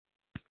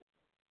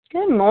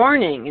Good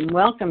morning and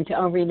welcome to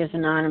Overeaters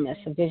Anonymous,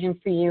 a Vision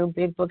for You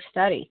Big Book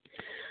Study.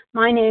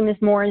 My name is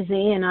Maura Z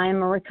and I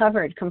am a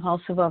recovered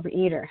compulsive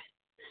overeater.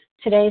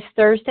 Today is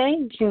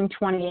Thursday, June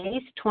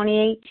 28th,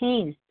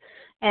 2018,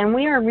 and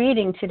we are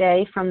reading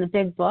today from the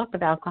Big Book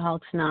of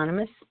Alcoholics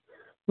Anonymous.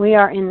 We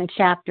are in the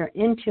chapter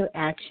Into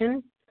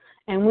Action,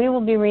 and we will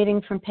be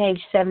reading from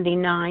page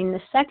 79, the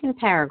second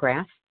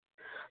paragraph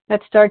that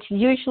starts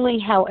usually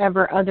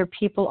however other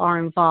people are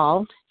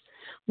involved.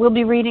 We'll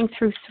be reading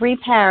through 3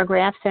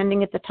 paragraphs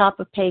ending at the top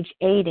of page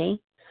 80,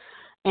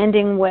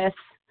 ending with,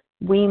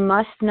 "We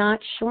must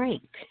not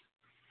shrink."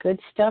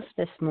 Good stuff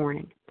this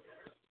morning.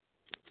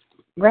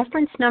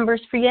 Reference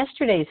numbers for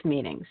yesterday's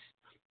meetings.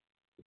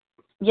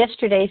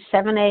 Yesterday,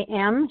 7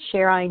 a.m.,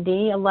 share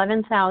ID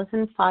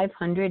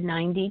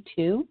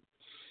 11,592,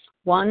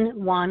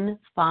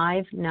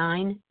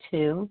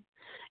 11592,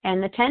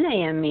 and the 10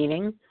 a.m.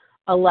 meeting,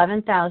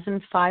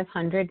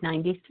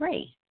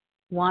 11,593.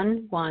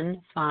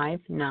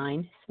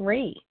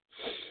 11593.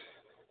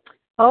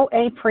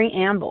 OA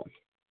Preamble.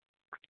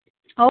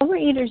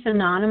 Overeaters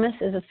Anonymous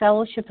is a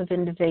fellowship of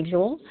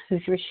individuals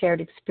who, through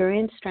shared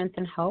experience, strength,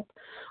 and hope,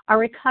 are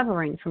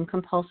recovering from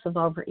compulsive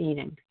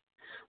overeating.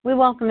 We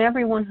welcome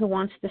everyone who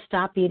wants to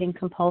stop eating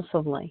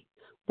compulsively.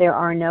 There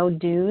are no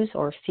dues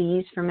or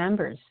fees for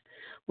members.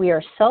 We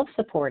are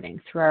self-supporting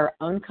through our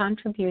own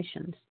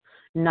contributions,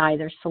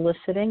 neither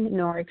soliciting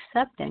nor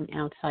accepting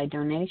outside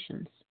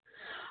donations.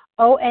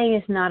 OA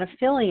is not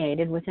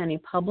affiliated with any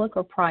public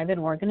or private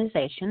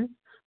organization,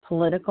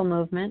 political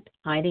movement,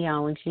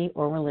 ideology,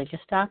 or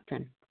religious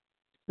doctrine.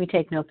 We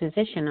take no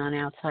position on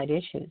outside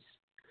issues.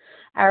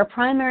 Our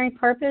primary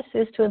purpose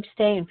is to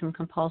abstain from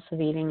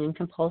compulsive eating and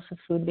compulsive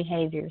food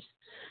behaviors,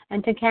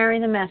 and to carry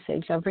the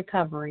message of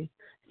recovery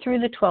through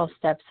the 12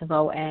 steps of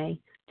OA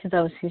to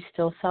those who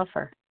still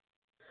suffer.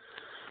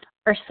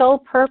 Our sole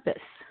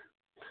purpose.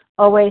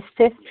 OA's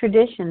 5th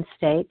tradition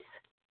states,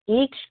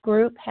 each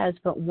group has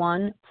but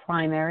one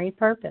primary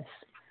purpose,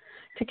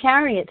 to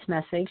carry its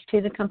message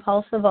to the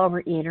compulsive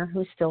overeater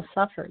who still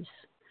suffers.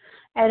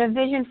 At a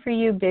Vision for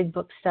You Big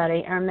Book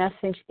Study, our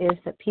message is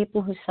that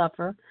people who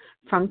suffer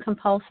from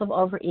compulsive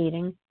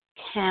overeating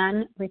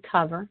can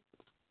recover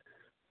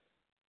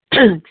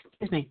through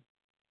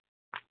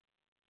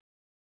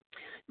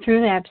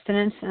the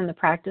abstinence and the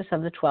practice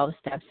of the 12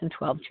 steps and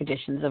 12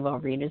 traditions of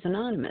Overeaters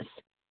Anonymous.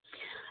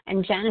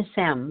 And Janice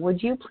M.,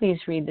 would you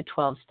please read the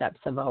 12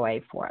 steps of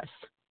OA for us?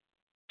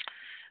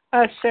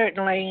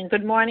 Certainly, and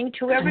good morning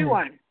to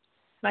everyone.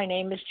 My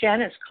name is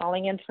Janice,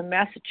 calling in from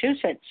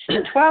Massachusetts.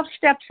 12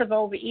 steps of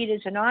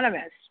Overeaters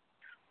Anonymous.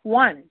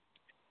 1.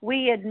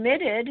 We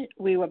admitted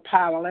we were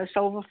powerless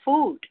over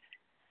food,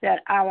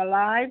 that our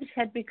lives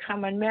had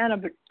become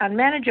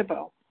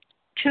unmanageable.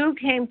 2.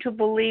 Came to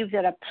believe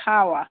that a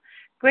power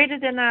greater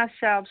than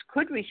ourselves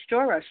could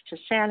restore us to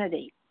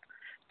sanity.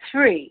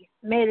 3.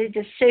 Made a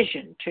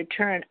decision to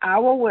turn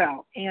our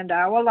will and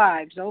our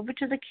lives over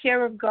to the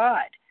care of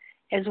God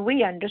as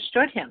we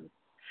understood Him.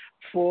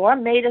 4.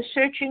 Made a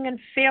searching and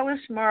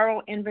fearless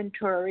moral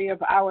inventory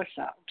of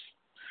ourselves.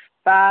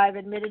 5.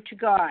 Admitted to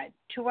God,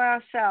 to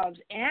ourselves,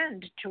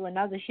 and to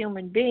another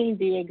human being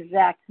the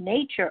exact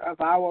nature of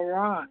our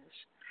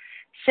wrongs.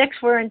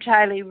 6. We're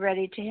entirely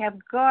ready to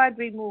have God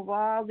remove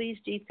all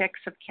these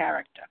defects of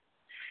character.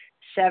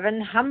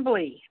 7.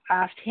 Humbly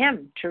asked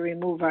Him to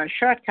remove our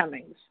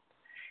shortcomings.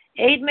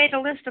 8. Made a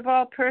list of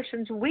all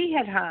persons we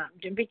had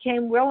harmed and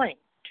became willing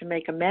to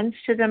make amends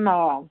to them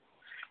all.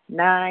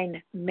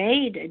 9.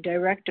 Made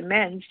direct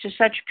amends to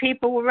such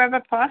people wherever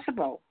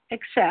possible,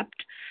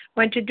 except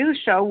when to do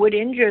so would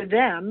injure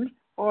them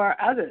or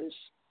others.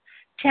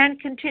 10.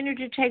 Continued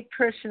to take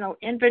personal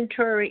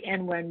inventory,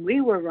 and when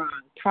we were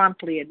wrong,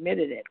 promptly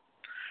admitted it.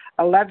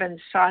 11.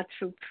 Sought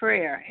through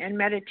prayer and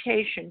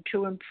meditation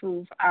to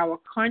improve our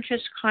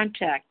conscious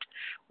contact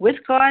with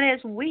God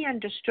as we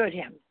understood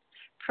Him,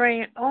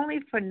 praying only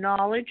for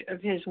knowledge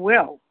of His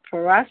will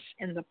for us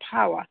and the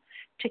power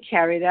to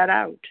carry that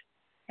out.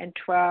 And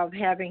 12,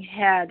 having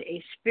had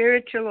a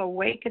spiritual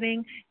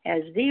awakening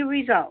as the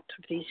result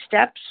of these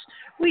steps,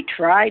 we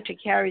try to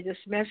carry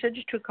this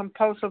message to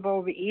compulsive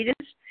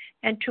overeaters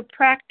and to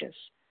practice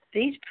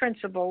these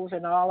principles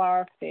in all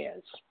our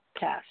affairs.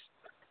 Pass.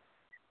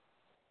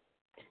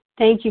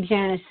 Thank you,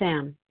 Janice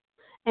M.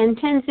 And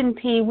Tenzin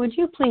P., would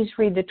you please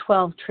read the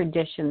 12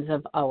 traditions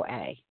of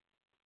OA?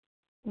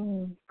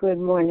 Good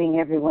morning,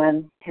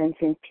 everyone.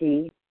 Tenzin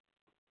P.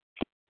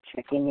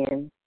 checking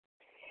in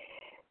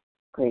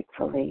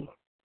gratefully.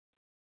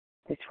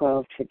 The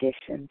 12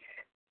 traditions.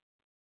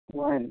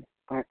 1.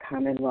 Our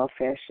common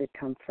welfare should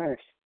come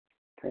first.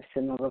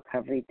 Personal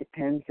recovery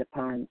depends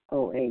upon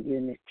OA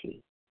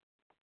unity.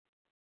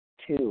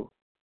 2.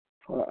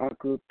 For our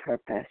group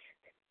purpose,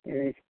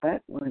 there is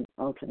but one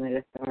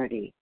ultimate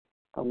authority,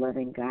 a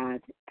loving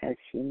God, as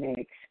He may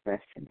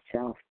express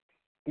Himself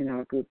in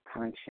our group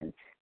conscience.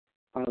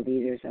 Our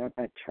leaders are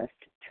but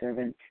trusted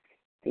servants.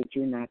 They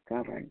do not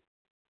govern.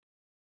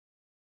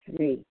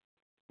 3.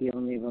 The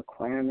only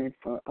requirement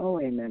for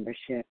OA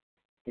membership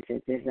is a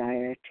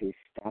desire to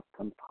stop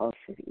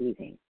compulsive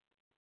eating.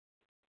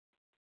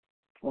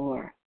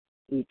 4.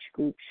 Each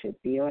group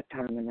should be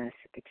autonomous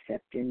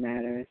except in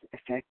matters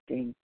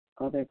affecting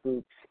other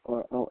groups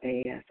or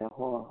OA as a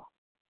whole.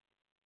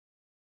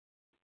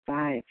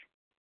 5.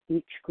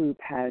 Each group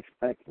has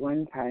but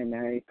one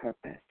primary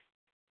purpose,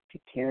 to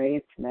carry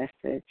its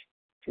message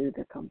to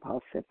the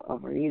compulsive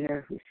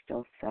overeater who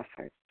still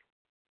suffers.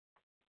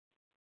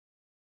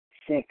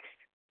 6.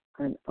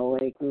 An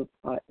OA group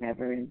ought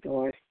never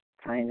endorse,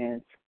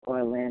 finance,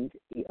 or lend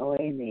the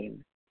OA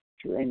name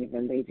to any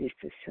related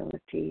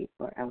facility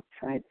or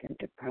outside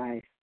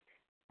enterprise,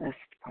 lest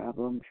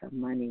problems of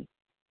money,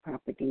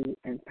 property,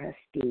 and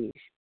prestige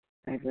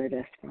divert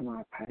us from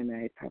our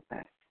primary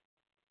purpose.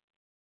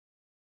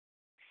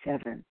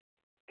 7.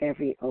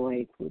 Every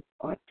OA group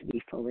ought to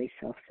be fully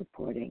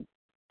self-supporting,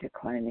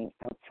 declining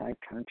outside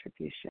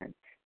contributions.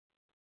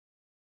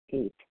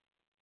 8.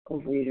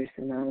 Overeaters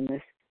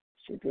Anonymous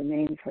should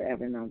remain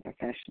forever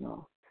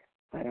non-professional,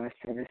 but our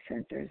service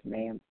centers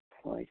may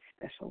employ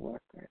special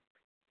workers.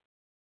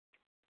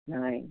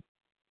 9.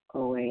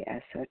 OA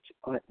as such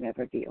ought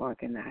never be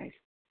organized,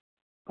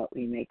 but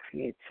we may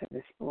create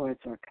service boards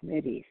or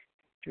committees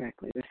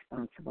directly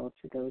responsible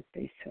to those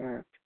they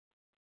serve.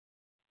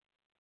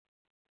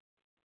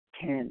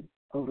 10.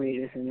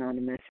 Overeaters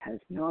Anonymous has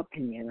no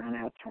opinion on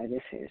outside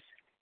issues,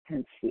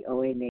 hence the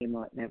OA name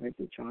ought never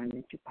be drawn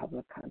into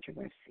public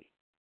controversy.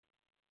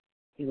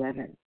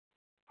 11.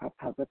 Our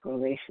public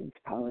relations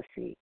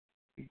policy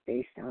is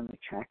based on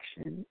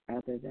attraction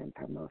rather than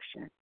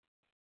promotion.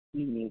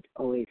 We need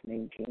always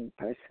maintain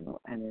personal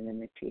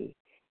anonymity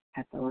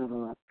at the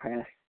level of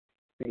press,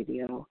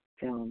 radio,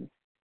 film,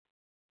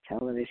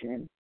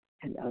 television,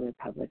 and other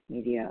public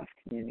media of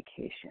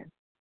communication.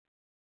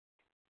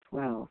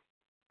 12.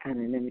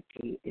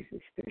 Anonymity is the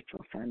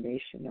spiritual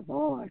foundation of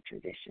all our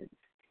traditions,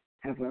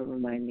 ever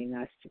reminding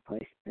us to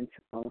place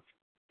principles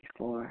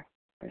before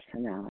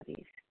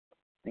personalities.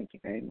 Thank you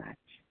very much.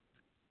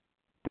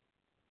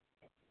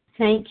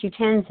 Thank you,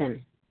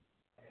 Tenzin.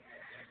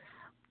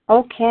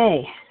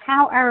 Okay,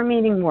 how our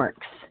meeting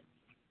works.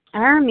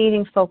 Our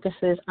meeting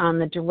focuses on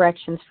the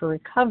directions for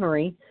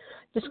recovery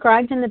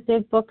described in the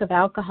Big Book of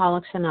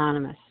Alcoholics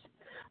Anonymous.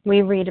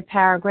 We read a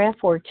paragraph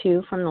or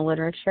two from the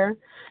literature,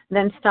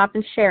 then stop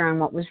and share on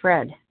what was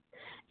read.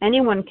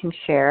 Anyone can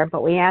share,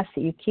 but we ask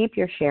that you keep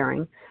your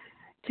sharing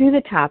to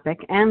the topic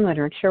and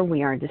literature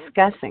we are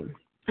discussing,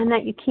 and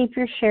that you keep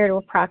your share to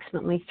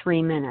approximately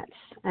 3 minutes,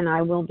 and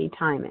I will be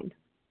timing.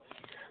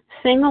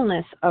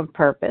 Singleness of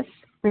purpose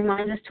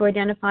reminds us to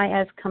identify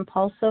as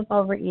compulsive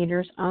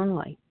overeaters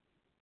only.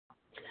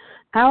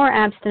 Our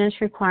abstinence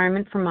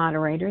requirement for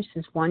moderators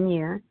is 1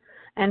 year,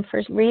 and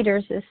for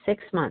readers is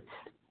 6 months.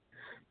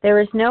 There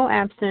is no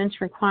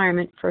abstinence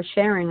requirement for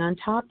sharing on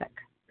topic.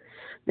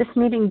 This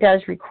meeting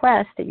does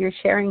request that your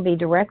sharing be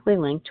directly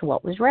linked to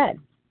what was read.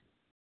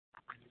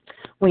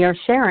 We are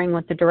sharing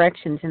what the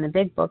directions in the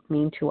Big Book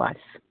mean to us.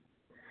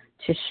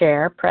 To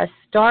share, press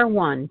star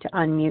 1 to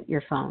unmute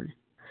your phone.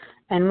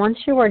 And once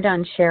you are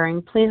done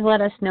sharing, please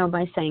let us know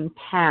by saying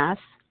pass,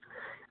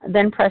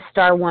 then press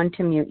star 1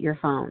 to mute your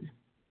phone.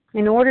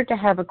 In order to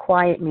have a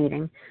quiet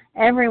meeting,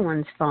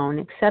 everyone's phone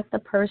except the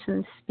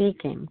person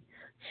speaking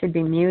should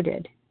be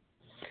muted.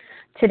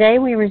 Today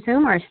we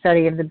resume our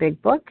study of the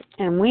Big Book,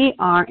 and we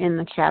are in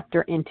the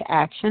chapter Into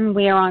Action.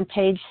 We are on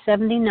page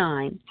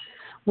 79.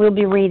 We'll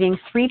be reading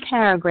 3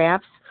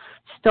 paragraphs,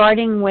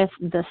 starting with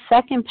the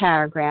second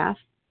paragraph.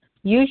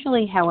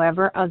 Usually,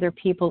 however, other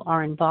people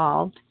are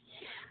involved,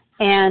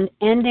 and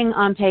ending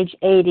on page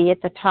 80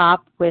 at the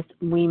top with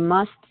 "We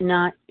must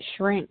not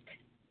shrink."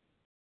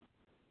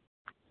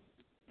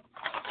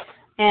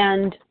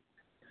 And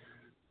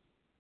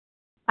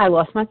I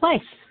lost my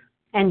place.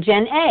 And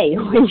Jen A.,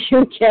 would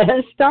you get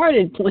us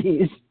started,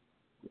 please?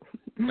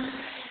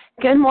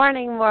 Good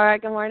morning, Maura.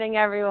 Good morning,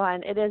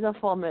 everyone. It is a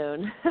full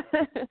moon.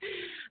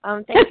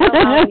 Thanks for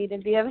allowing me to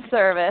be of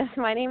service.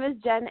 My name is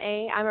Jen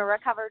A. I'm a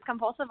recovered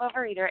compulsive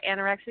overeater,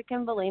 anorexic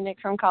and bulimic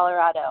from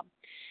Colorado.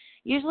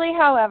 Usually,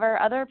 however,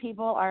 other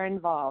people are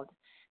involved.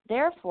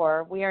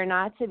 Therefore, we are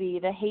not to be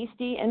the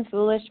hasty and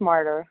foolish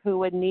martyr who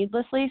would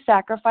needlessly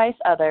sacrifice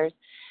others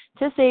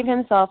to save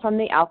himself from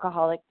the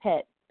alcoholic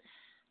pit.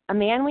 A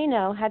man we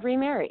know had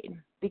remarried.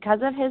 Because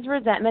of his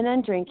resentment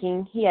and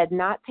drinking, he had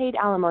not paid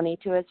alimony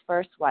to his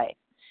first wife.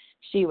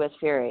 She was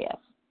furious.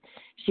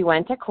 She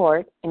went to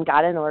court and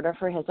got an order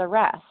for his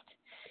arrest.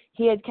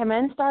 He had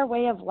commenced our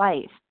way of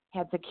life,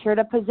 had secured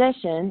a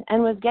position,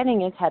 and was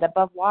getting his head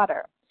above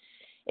water.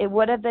 It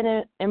would have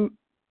been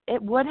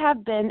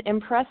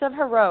impressive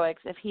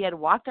heroics if he had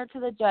walked up to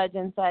the judge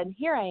and said,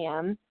 "Here I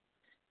am."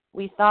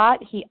 We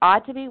thought he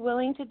ought to be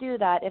willing to do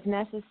that if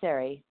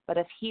necessary, but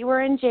if he were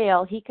in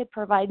jail, he could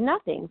provide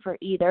nothing for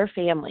either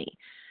family.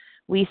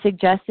 We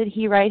suggested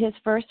he write his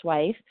first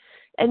wife,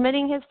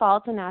 admitting his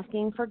faults and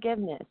asking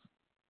forgiveness.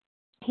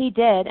 He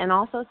did, and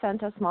also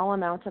sent a small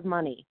amount of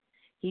money.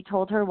 He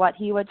told her what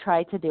he would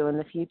try to do in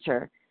the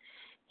future.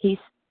 He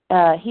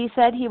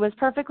said he was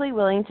perfectly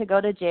willing to go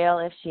to jail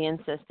if she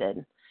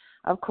insisted.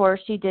 Of course,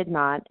 she did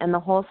not, and the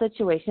whole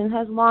situation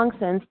has long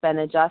since been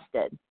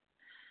adjusted.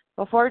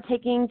 Before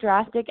taking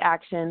drastic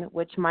action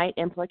which might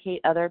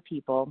implicate other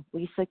people,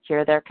 we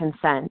secure their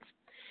consent.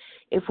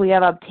 If we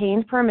have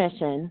obtained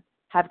permission,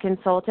 have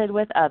consulted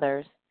with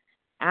others,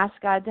 ask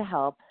God to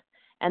help,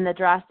 and the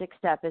drastic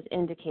step is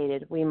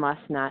indicated, we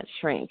must not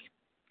shrink.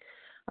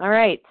 All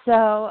right,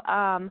 so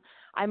I'm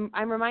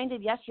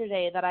reminded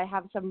yesterday that I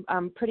have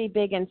some pretty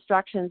big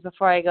instructions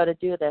before I go to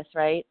do this,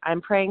 right? I'm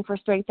praying for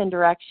strength and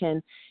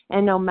direction,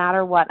 and no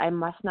matter what, I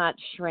must not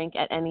shrink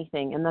at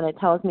anything. And then it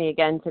tells me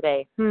again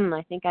today,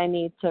 I think I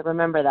need to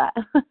remember that.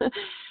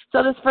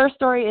 So this first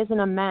story is an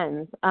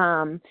amends,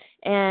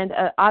 and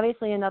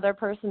obviously another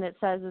person it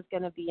says is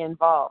going to be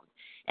involved.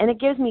 And it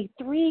gives me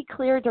 3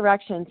 clear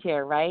directions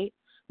here, right?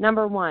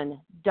 Number 1,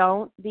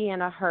 don't be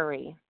in a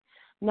hurry.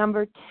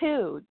 Number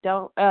 2,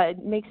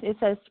 tells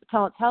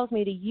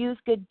me to use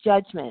good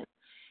judgment.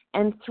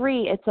 And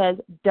 3, it says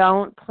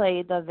don't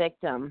play the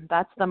victim.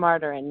 That's the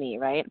martyr in me,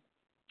 right?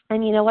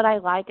 And you know what I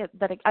like?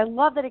 I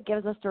love that it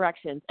gives us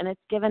directions, and it's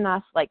given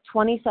us like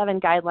 27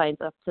 guidelines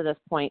up to this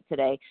point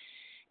today.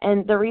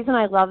 And the reason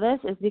I love this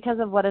is because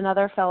of what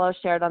another fellow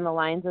shared on the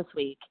lines this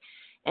week.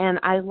 And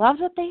I love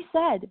what they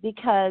said,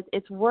 because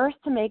it's worse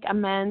to make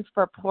amends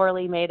for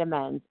poorly made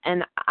amends.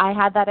 And I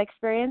had that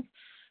experience.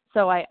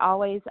 So I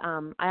always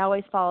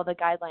follow the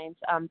guidelines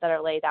that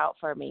are laid out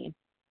for me.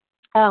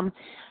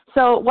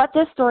 So what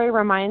this story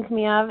reminds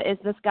me of is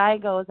this guy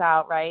goes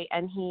out, right,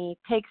 and he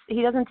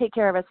doesn't take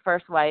care of his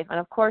first wife, and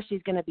of course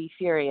she's going to be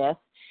furious,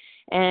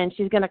 and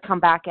she's going to come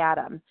back at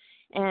him.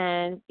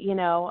 And, you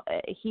know,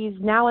 he's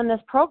now in this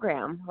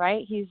program,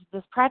 right? He's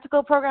this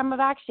practical program of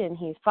action.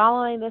 He's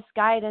following this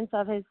guidance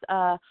of his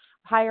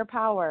higher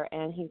power,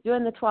 and he's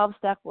doing the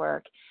 12-step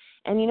work.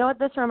 And you know what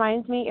this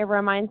reminds me? It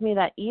reminds me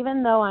that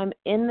even though I'm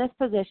in this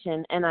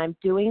position and I'm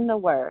doing the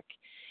work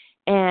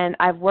and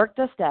I've worked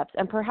the steps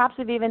and perhaps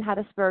I've even had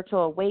a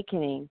spiritual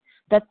awakening,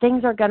 that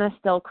things are going to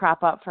still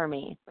crop up for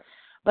me.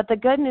 But the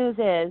good news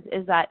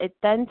is that it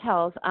then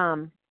tells,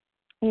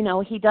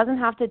 he doesn't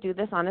have to do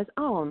this on his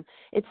own.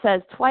 It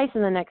says twice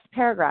in the next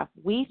paragraph,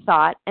 we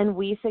thought and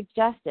we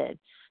suggested.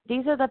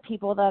 These are the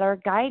people that are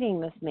guiding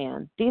this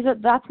man.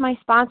 That's my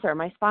sponsor.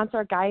 My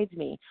sponsor guides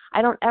me.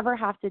 I don't ever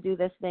have to do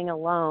this thing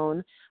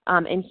alone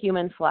in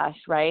human flesh,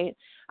 right?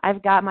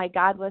 I've got my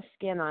godless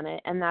skin on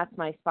it, and that's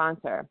my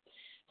sponsor.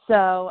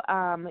 So,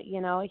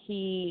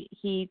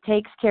 he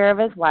takes care of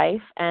his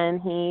wife,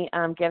 and he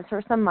gives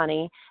her some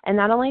money. And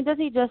not only does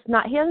he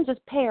doesn't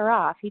just pay her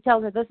off. He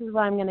tells her, this is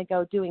what I'm going to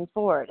go doing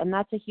forward. And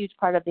that's a huge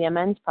part of the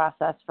amends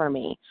process for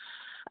me.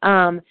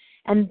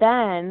 And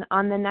then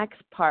on the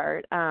next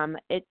part,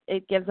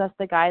 it gives us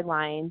the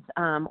guidelines.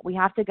 We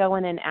have to go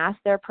in and ask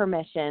their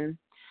permission.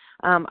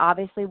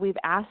 Obviously, we've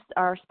asked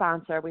our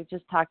sponsor. We've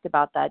just talked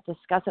about that.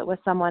 Discuss it with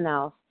someone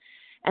else.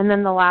 And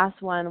then the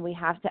last one, we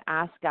have to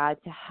ask God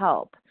to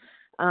help.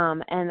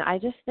 And I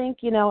just think,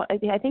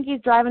 I think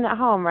he's driving it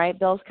home, right?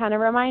 Bill's kind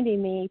of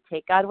reminding me,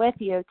 take God with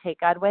you, take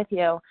God with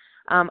you.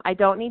 I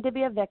don't need to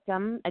be a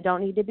victim. I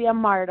don't need to be a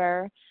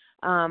martyr.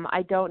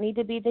 I don't need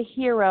to be the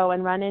hero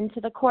and run into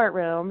the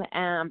courtroom,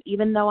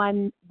 even though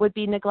I would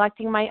be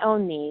neglecting my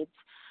own needs.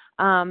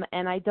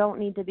 And I don't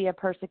need to be a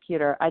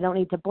persecutor. I don't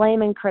need to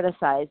blame and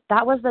criticize.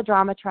 That was the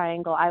drama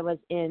triangle I was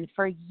in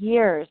for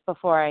years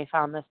before I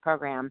found this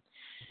program.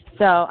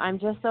 So I'm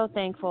just so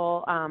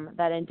thankful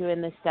that in doing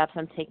the steps,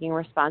 I'm taking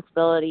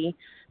responsibility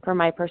for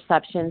my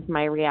perceptions,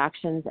 my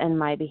reactions, and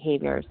my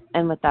behaviors.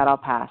 And with that, I'll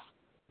pass.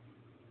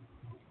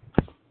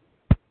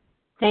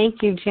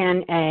 Thank you,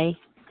 Jen A.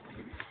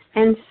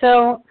 And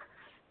so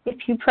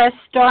if you press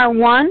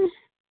 *1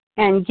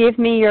 and give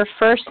me your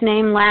first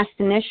name, last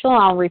initial,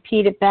 I'll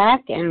repeat it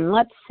back. And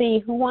let's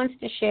see who wants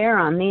to share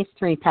on these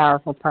 3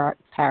 powerful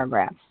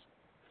paragraphs.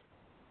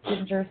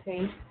 Ginger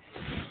C.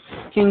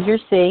 Ginger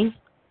C.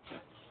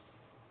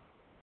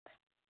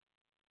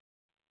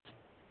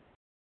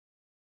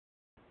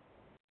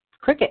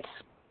 Crickets.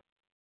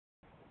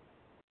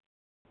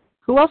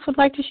 Who else would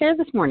like to share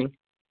this morning?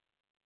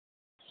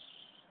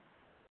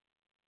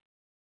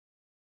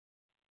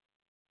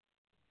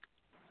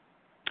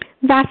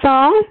 That's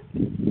all.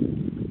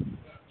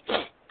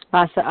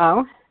 Vasa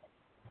O.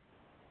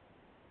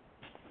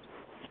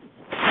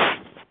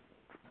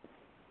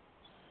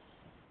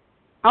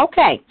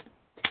 Okay.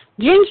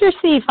 Ginger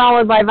C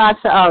followed by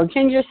Vasa O.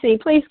 Ginger C,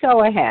 please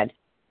go ahead.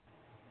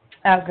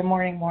 Good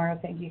morning, Maura.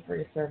 Thank you for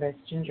your service.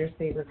 Ginger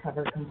C,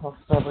 recovered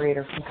compulsive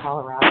overeater from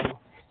Colorado.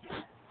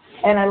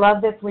 And I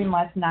love this, we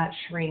must not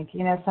shrink.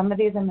 Some of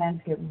these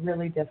amends get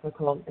really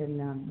difficult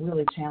and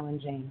really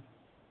challenging.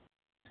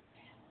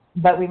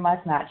 But we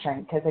must not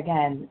shrink because,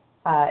 again,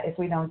 if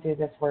we don't do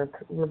this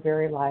work, we're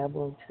very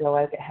liable to go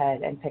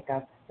ahead and pick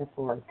up the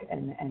fork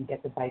and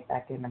get the bite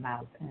back in the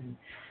mouth. And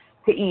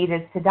to eat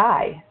is to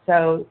die.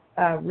 So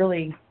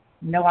really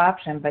no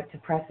option but to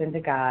press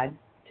into God,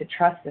 to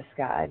trust this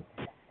God,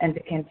 and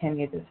to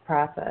continue this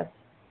process.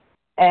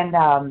 And,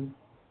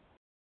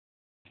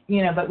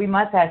 but we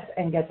must ask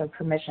and get the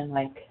permission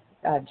like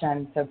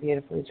Jen so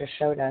beautifully just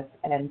showed us.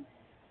 And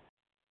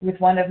with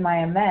one of my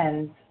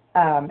amends,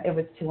 it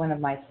was to one of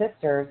my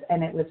sisters,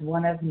 and it was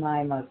one of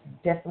my most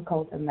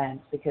difficult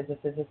events because this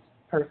is a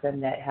person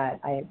that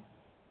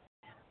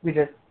we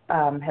just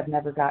have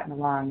never gotten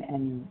along,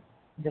 and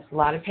just a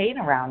lot of pain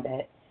around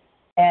it.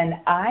 And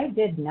I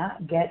did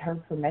not get her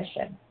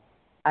permission.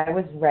 I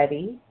was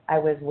ready. I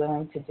was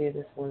willing to do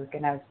this work,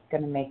 and I was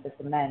going to make this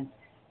amends,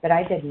 but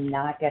I did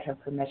not get her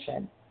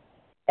permission.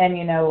 And,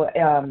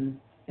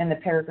 in the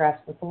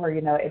paragraphs before,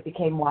 it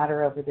became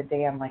water over the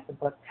dam, like the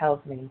book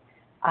tells me.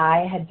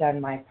 I had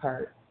done my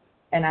part,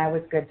 and I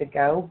was good to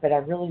go, but I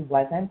really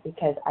wasn't,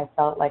 because I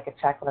felt like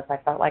a checklist. I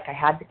felt like I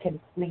had to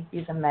complete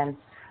these amends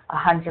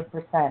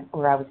 100%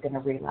 or I was going to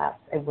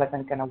relapse. It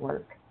wasn't going to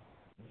work.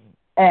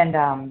 And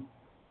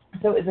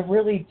so it was a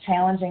really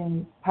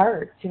challenging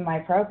part to my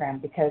program,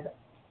 because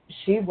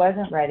she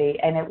wasn't ready,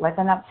 and it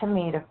wasn't up to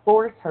me to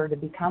force her to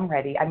become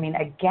ready. I mean,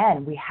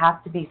 again, we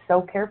have to be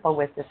so careful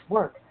with this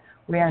work.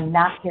 We are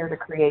not here to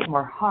create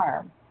more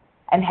harm.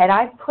 And had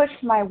I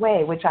pushed my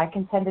way, which I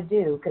can tend to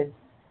do because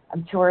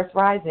I'm Taurus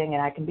rising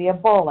and I can be a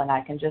bull and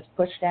I can just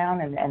push down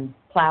and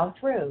plow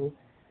through,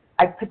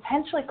 I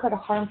potentially could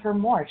have harmed her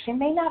more. She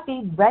may not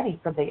be ready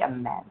for the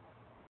amends.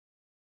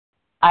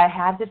 I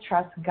had to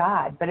trust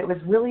God, but it was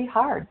really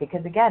hard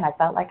because, again, I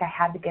felt like I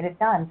had to get it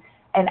done.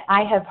 And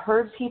I have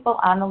heard people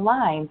on the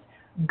line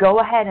go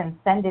ahead and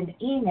send an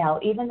email,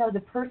 even though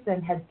the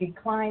person has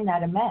declined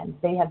that amend.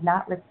 They have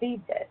not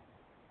received it.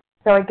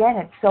 So, again,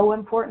 it's so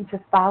important to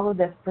follow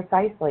this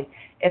precisely.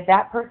 If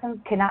that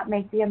person cannot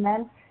make the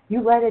amends,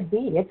 you let it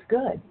be. It's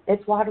good.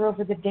 It's water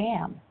over the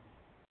dam.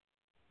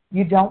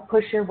 You don't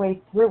push your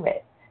way through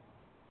it.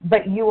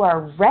 But you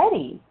are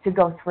ready to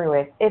go through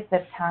it if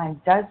the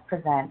time does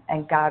present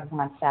and God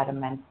wants that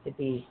amends to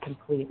be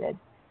completed.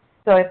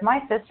 So if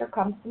my sister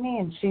comes to me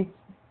and she's,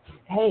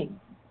 hey,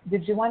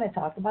 did you want to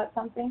talk about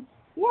something?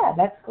 Yeah,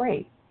 that's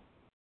great.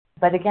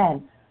 But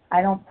again,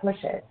 I don't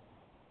push it.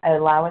 I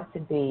allow it to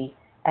be,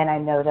 and I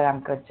know that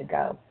I'm good to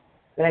go.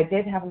 But I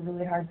did have a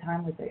really hard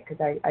time with it because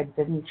I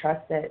didn't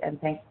trust it, and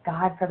thank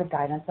God for the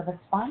guidance of a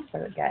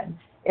sponsor again.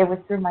 It was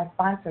through my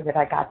sponsor that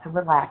I got to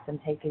relax and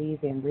take it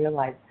easy and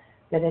realize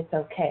that it's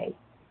okay.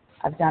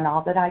 I've done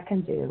all that I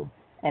can do,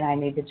 and I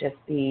need to just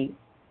be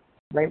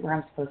right where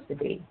I'm supposed to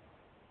be.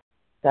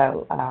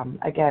 So,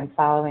 again,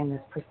 following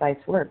this precise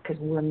work, because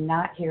we're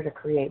not here to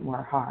create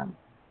more harm.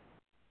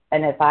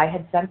 And if I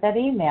had sent that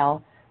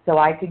email so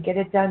I could get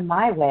it done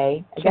my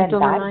way, again, gentle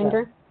that reminder.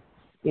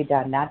 will be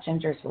done, not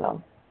Ginger's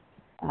will.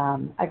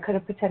 I could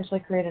have potentially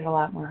created a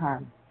lot more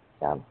harm.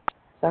 So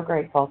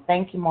grateful.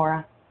 Thank you,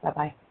 Maura.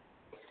 Bye-bye.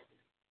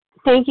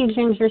 Thank you,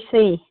 Ginger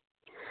C.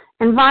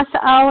 And Vasa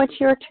O, it's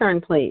your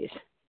turn, please.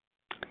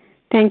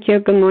 Thank you.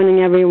 Good morning,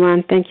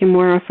 everyone. Thank you,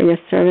 Maura, for your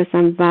service.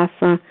 I'm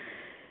Vasa,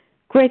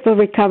 grateful,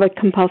 recovered,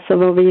 compulsive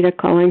overeater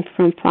calling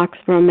from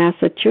Foxborough,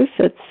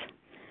 Massachusetts.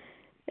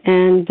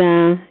 And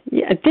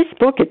this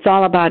book, it's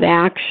all about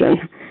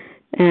action.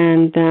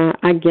 And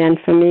again,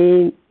 for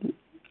me,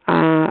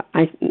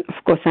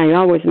 of course, I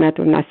always met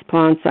with my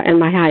sponsor and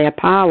my higher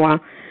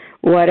power.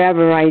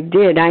 Whatever I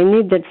did, I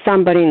needed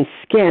somebody in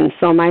skin.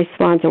 So my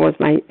sponsor was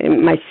my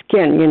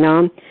skin,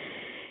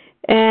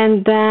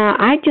 And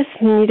I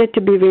just needed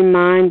to be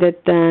reminded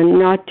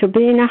not to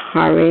be in a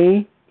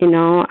hurry.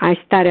 I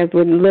started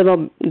with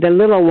the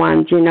little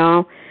ones,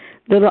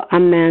 little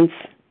amends,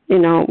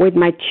 with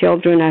my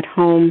children at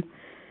home.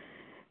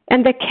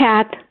 And the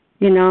cat,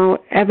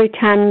 every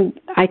time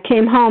I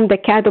came home, the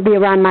cat would be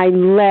around my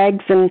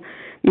legs and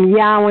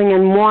meowing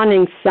and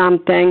wanting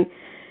something.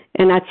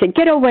 And I'd say,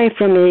 get away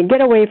from me,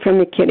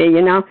 kitty,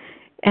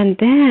 And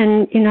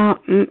then,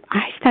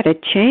 I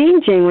started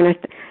changing when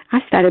I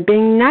started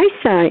being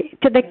nicer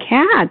to the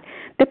cat.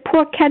 The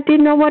poor cat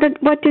didn't know what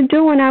to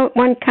do when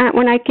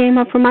I came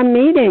up from a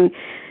meeting,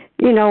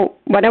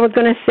 what I was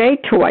going to say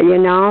to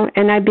her,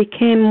 and I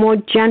became more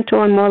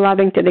gentle and more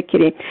loving to the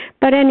kitty.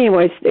 But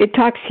anyways, it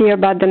talks here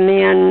about the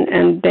man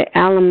and the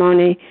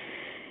alimony.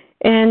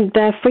 And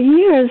for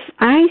years,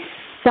 I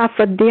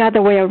suffered the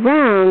other way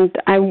around.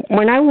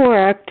 When I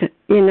worked, it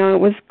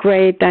was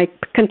great. I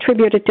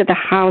contributed to the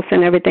house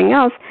and everything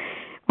else.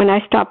 When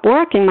I stopped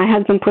working, my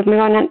husband put me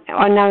on a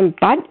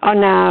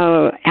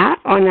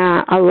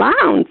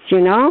allowance,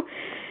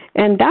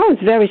 and that was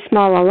very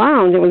small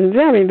allowance. It was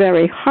very,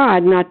 very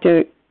hard not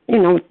to,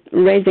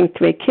 raising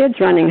 3 kids,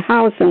 running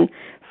house and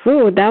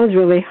food. That was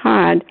really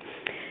hard.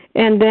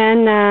 And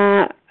then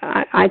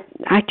I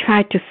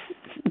tried to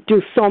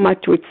do so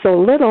much with so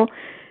little.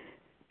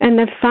 And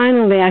then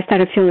finally I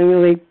started feeling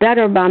really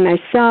better about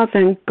myself,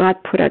 and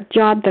God put a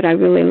job that I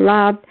really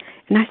loved,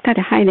 and I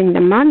started hiding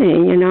the money,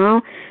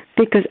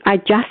 because I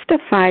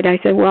justified. I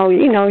said, well, he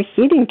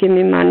didn't give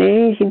me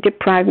money. He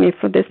deprived me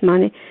for this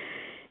money.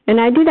 And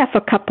I did that for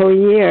a couple of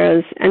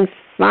years, and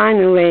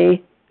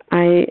finally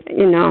I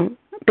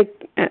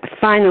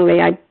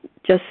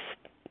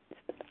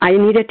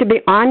needed to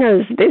be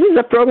honest. This is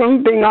a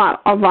program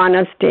of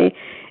honesty.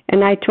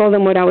 And I told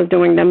him what I was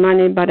doing the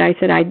money, but I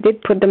said I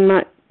did put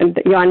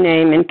your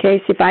name in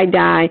case if I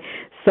die,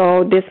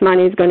 so this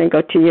money is going to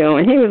go to you.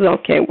 And he was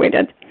okay with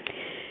it.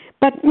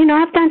 But,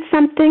 I've done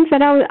some things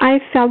that I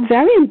felt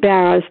very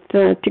embarrassed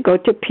to go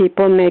to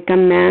people, make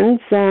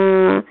amends.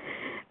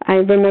 I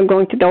remember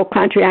going to the old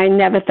country. I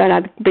never thought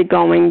I'd be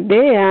going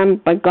there,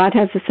 but God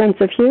has a sense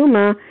of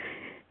humor.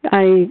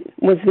 I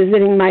was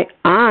visiting my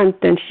aunt,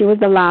 and she was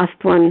the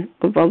last one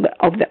of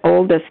the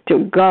oldest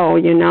to go,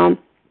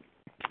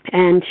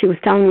 And she was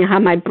telling me how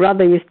my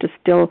brother used to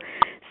steal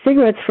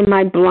cigarettes from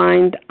my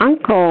blind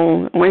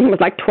uncle when he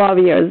was like 12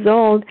 years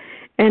old.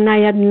 And I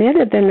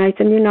admitted, and I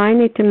said, I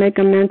need to make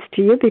amends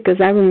to you because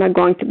I remember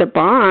going to the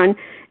barn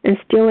and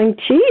stealing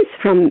cheese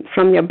from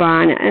your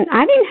barn. And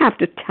I didn't have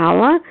to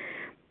tell her,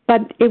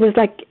 but it was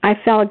like I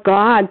felt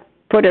God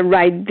put it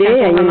right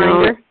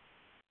there,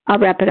 I'll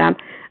wrap it up.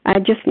 I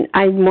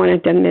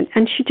wanted to admit.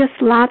 And she just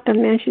laughed at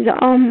me, and she said,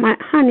 oh, my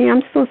honey,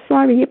 I'm so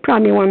sorry. You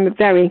probably were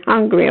very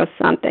hungry or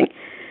something.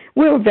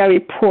 We were very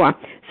poor.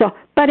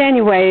 But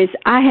anyways,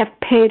 I have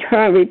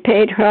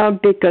repaid her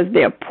because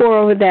they're poor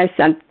over there. I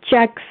sent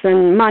checks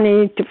and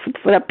money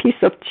for a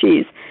piece of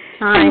cheese.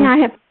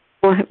 And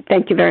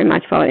thank you very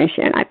much for letting me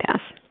share, and I pass.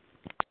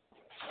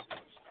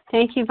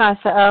 Thank you,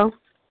 Vasa O.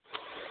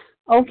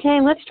 Okay,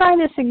 let's try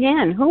this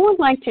again. Who would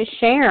like to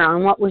share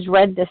on what was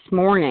read this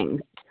morning?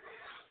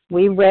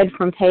 We read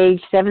from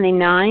page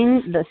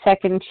 79, the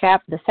second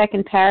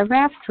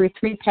paragraph, through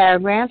 3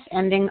 paragraphs,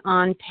 ending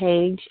on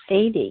page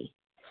 80.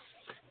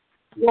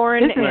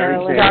 Lauren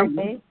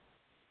N.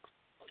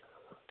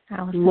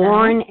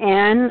 Lauren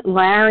N.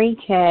 Larry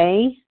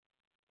K.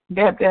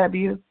 Deb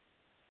W.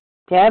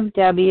 Deb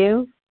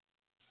W.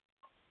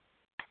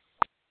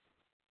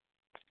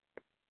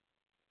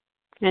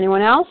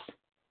 Anyone else?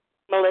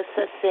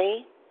 Melissa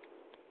C.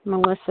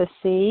 Melissa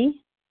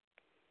C.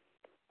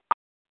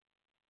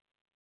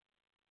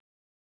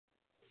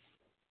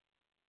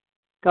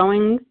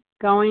 Gone?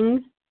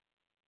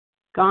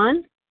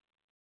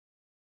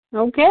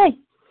 Okay.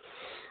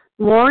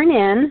 Lauren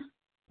N.,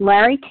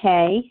 Larry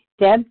K.,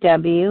 Deb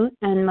W.,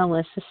 and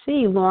Melissa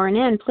C. Lauren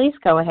N., please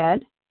go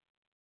ahead.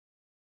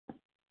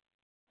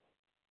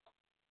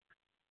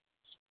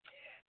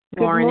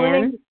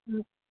 Lauren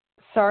N.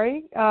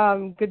 Sorry.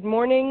 Good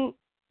morning,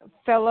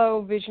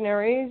 fellow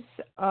visionaries.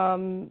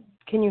 Can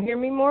you hear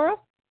me, Maura?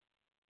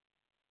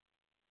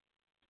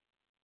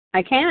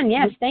 I can,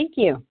 yes. Thank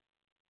you.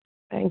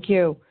 Thank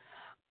you.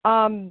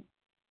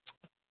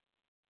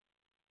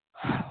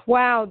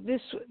 Wow,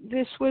 this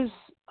was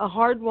a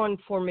hard one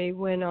for me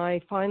when I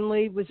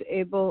finally was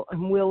able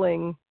and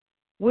willing,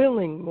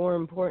 more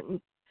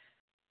important,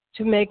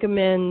 to make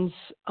amends.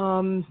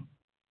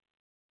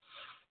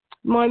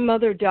 My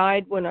mother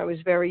died when I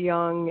was very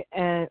young,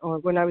 or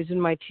when I was in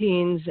my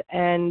teens,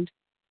 and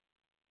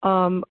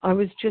I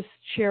was just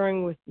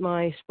sharing with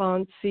my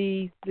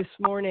sponsee this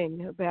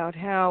morning about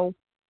how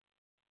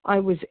I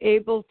was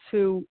able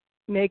to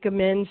make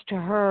amends to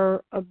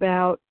her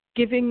about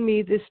giving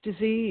me this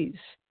disease,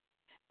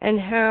 and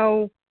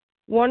how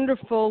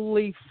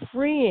wonderfully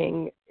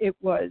freeing it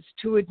was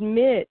to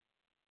admit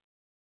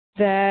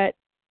that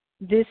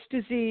this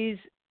disease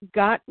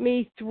got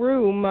me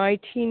through my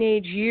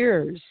teenage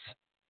years,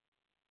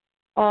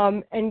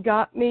 and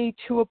got me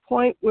to a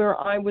point where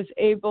I was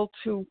able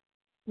to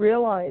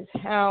realize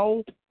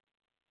how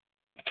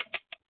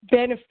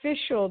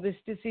beneficial this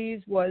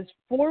disease was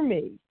for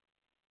me,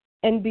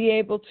 and be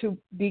able to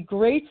be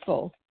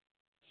grateful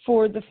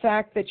for the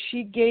fact that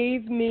she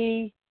gave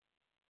me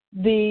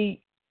the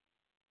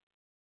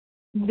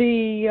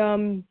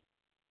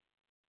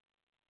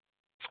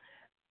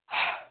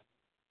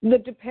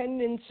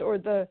dependence,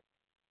 or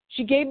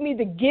she gave me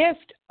the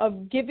gift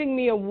of giving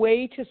me a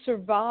way to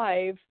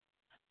survive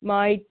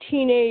my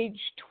teenage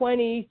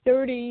 20,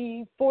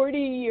 30,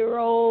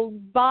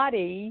 40-year-old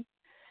body,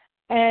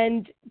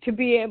 and to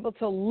be able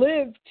to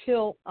live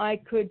till I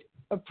could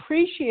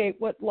appreciate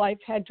what life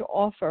had to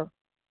offer.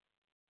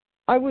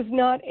 I was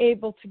not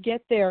able to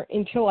get there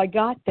until I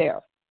got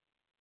there.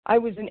 I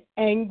was an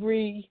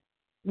angry,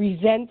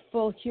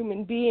 resentful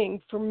human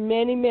being for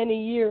many,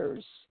 many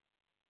years.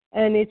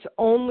 And it's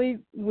only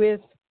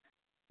with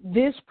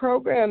this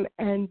program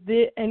and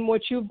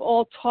what you've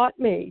all taught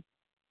me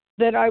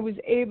that I was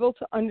able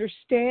to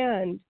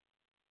understand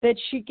that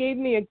she gave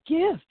me a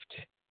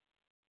gift.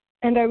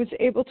 And I was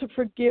able to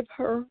forgive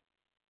her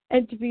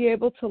and to be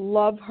able to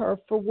love her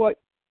for what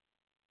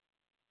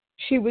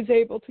she was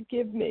able to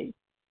give me.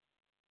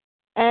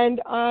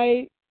 And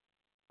I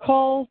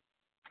call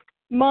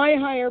my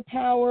higher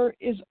power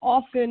is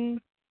often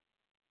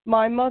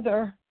my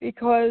mother,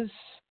 because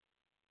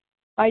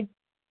I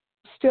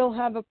still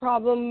have a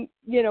problem,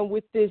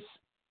 with this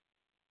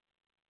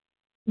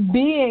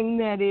being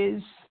that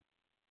is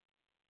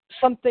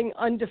something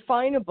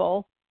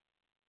undefinable.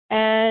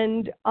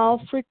 And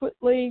I'll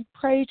frequently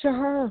pray to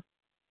her.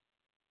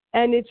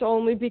 And it's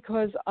only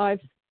because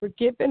I've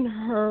forgiven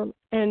her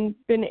and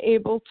been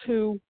able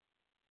to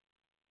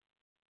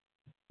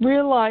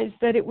realize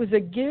that it was a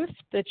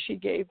gift that she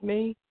gave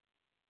me,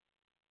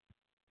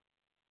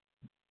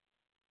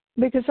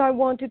 because I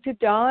wanted to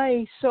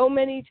die so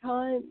many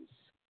times,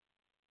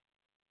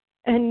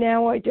 and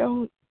now I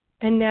don't.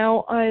 And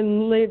now I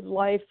live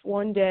life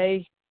one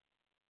day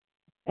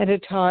at a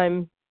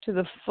time to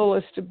the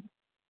fullest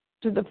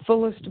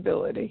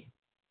ability.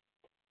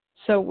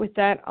 So with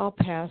that, I'll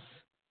pass.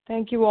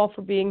 Thank you all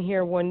for being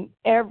here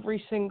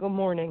every single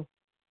morning.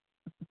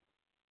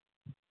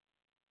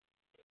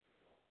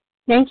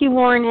 Thank you,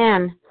 Lauren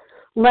N.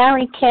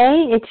 Larry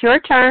K., it's your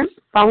turn,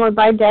 followed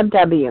by Deb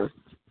W.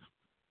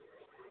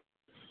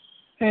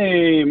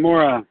 Hey,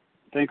 Maura.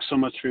 Thanks so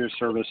much for your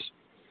service.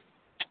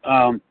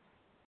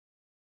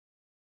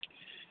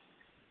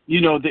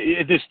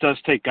 This does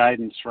take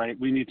guidance, right?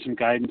 We need some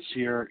guidance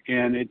here,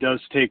 and it does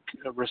take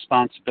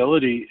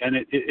responsibility. And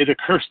it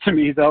occurs to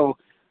me, though,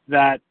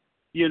 that,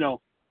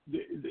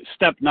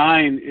 step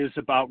 9 is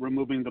about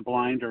removing the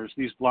blinders.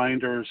 These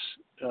blinders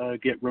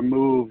get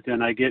removed,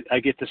 and I get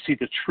to see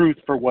the truth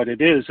for what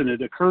it is. And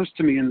it occurs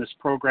to me in this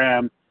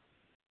program,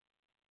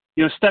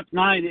 step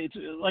 9, it's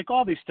like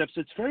all these steps,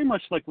 it's very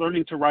much like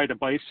learning to ride a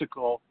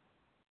bicycle.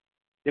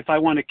 If I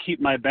want to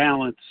keep my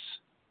balance,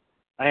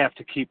 I have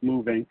to keep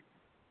moving.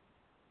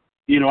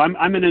 I'm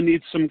going to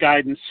need some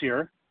guidance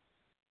here.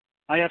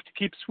 I have to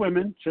keep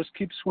swimming, just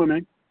keep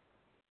swimming.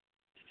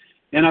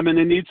 And I'm going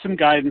to need some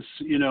guidance,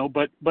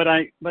 but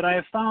I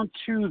have found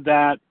too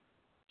that,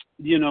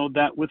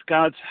 that with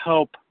God's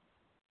help,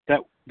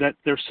 that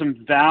there's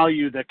some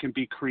value that can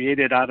be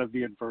created out of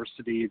the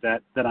adversity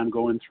that I'm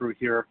going through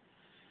here.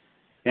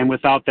 And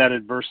without that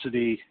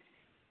adversity,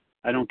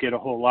 I don't get a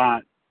whole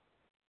lot.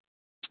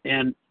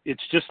 And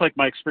it's just like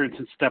my experience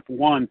in step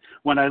 1.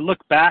 When I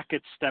look back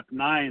at step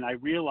 9, I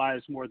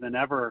realize more than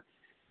ever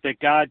that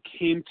God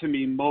came to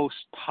me most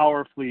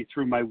powerfully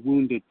through my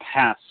wounded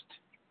past.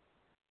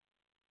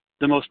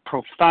 The most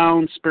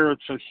profound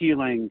spiritual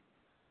healing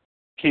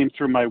came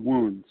through my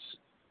wounds.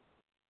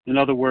 In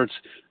other words,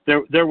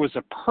 there was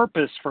a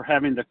purpose for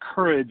having the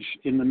courage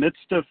in the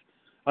midst of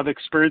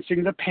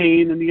experiencing the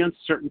pain and the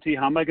uncertainty.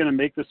 How am I going to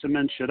make this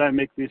amend? Should I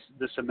make this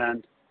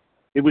amend?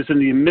 It was in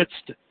the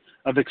midst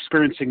of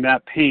experiencing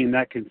that pain,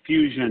 that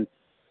confusion,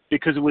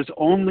 because it was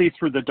only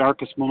through the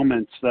darkest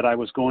moments that I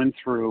was going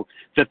through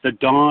that the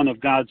dawn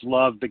of God's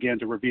love began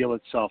to reveal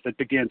itself. It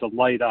began to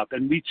light up.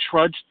 And we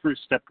trudged through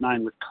step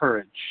 9 with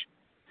courage.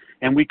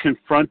 And we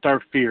confront our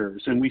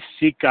fears, and we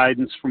seek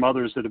guidance from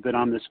others that have been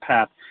on this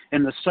path.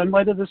 And the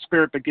sunlight of the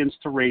Spirit begins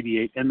to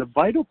radiate. And the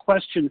vital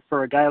question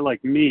for a guy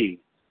like me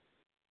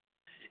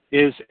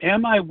is,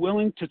 am I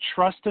willing to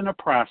trust in a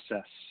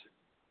process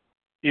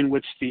in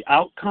which the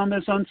outcome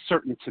is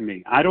uncertain to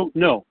me? I don't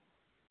know.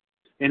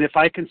 And if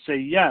I can say,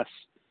 yes,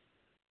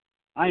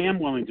 I am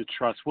willing to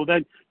trust, well,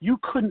 then you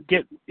couldn't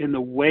get in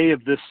the way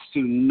of this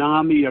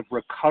tsunami of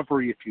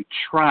recovery if you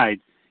tried.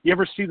 You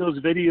ever see those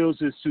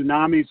videos of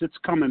tsunamis? It's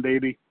coming,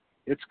 baby.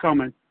 It's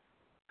coming.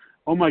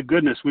 Oh, my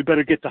goodness, we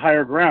better get to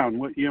higher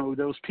ground.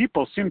 Those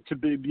people seem to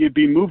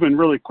be moving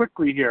really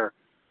quickly here,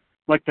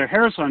 like their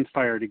hair's on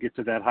fire to get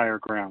to that higher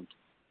ground.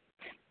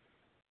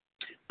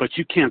 But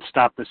you can't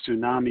stop the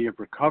tsunami of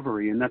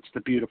recovery, and that's the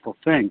beautiful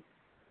thing.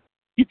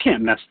 You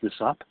can't mess this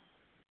up.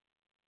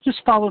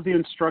 Just follow the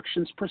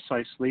instructions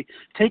precisely.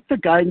 Take the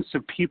guidance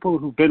of people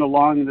who've been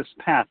along this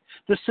path.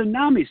 The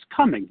tsunami's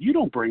coming. You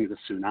don't bring the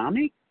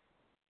tsunami.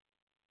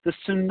 The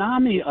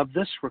tsunami of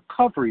this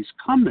recovery's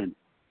coming.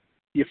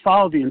 You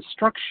follow the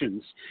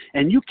instructions,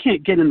 and you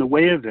can't get in the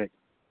way of it.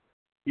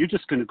 You're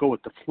just going to go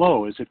with the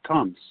flow as it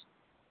comes.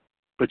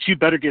 But you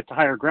better get to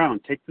higher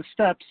ground. Take the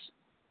steps.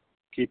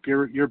 Keep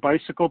your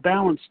bicycle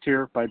balanced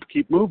here by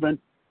keep moving.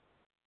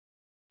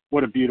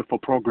 What a beautiful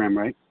program,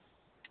 right?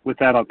 With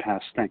that, I'll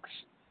pass. Thanks.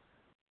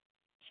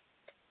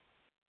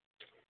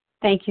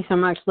 Thank you so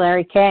much,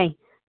 Larry K.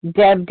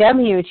 Deb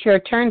W., it's your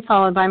turn,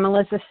 followed by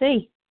Melissa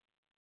C.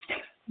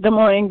 Good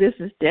morning. This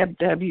is Deb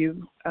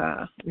W.,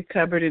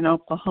 recovered in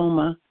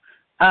Oklahoma.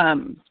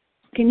 Can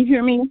you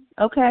hear me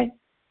okay?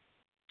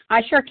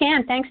 I sure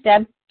can. Thanks,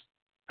 Deb.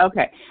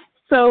 Okay.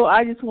 So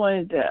I just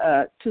wanted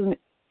to tune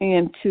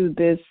into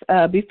this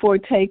before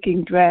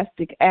taking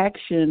drastic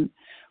action,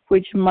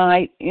 which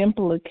might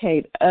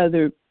implicate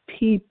other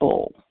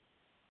people.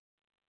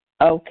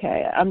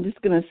 Okay. I'm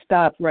just going to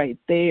stop right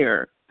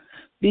there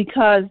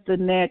because the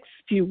next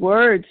few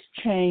words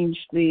changed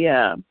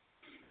the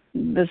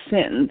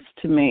sentence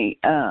to me.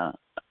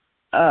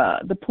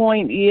 The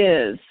point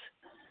is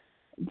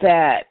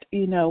that,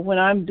 when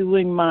I'm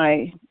doing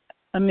my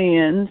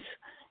amends,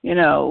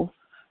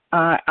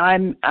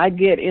 I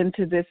get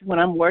into this when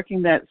I'm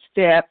working that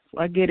step.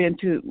 I get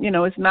into,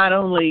 it's not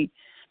only,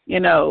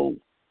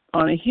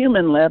 on a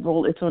human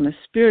level, it's on a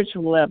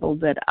spiritual level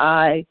that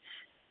I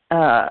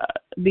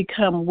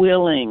become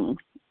willing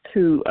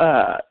to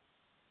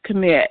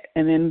commit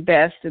and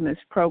invest in this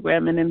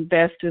program and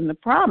invest in the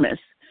promise.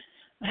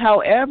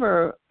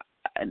 However,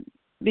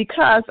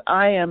 because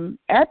I am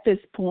at this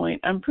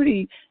point, I'm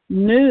pretty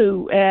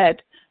new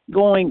at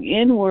going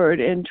inward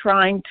and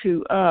trying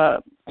to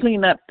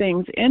clean up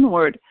things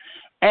inward,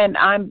 and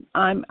I'm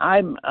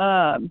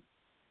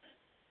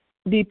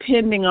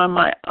depending on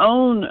my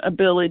own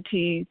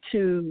ability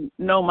to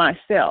know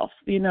myself.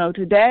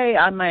 Today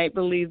I might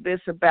believe this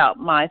about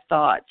my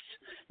thoughts.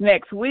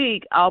 next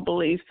week I'll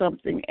believe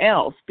something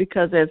else,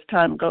 because as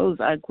time goes,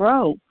 I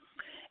grow.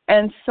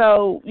 And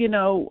so,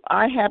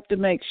 I have to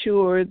make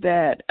sure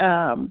that,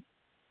 I've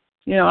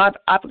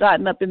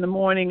gotten up in the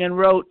morning and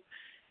wrote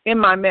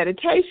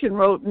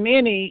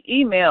many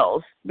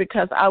emails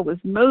because I was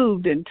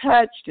moved and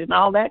touched and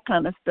all that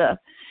kind of stuff.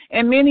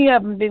 And many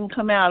of them didn't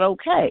come out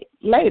okay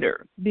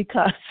later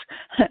because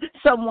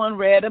someone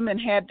read them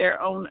and had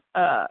their own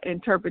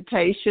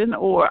interpretation,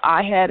 or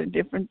I had a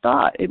different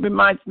thought. It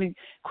reminds me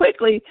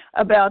quickly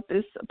about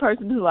this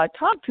person who I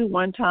talked to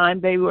one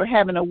time. They were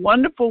having a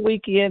wonderful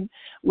weekend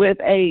with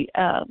a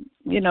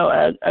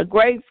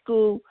grade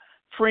school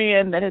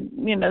friend that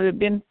had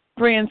been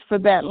friends for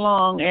that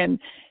long, and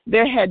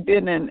there had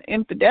been an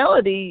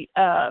infidelity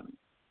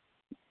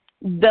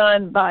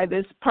done by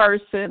this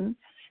person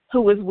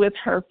who was with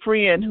her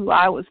friend who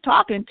I was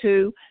talking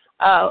to,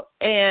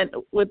 and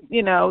with,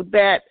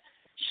 that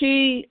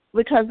she,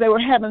 because they were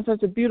having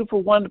such a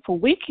beautiful, wonderful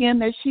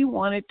weekend, that she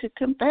wanted to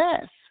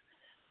confess,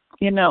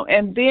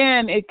 and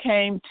then it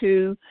came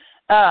to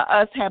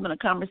us having a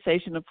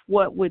conversation of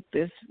what would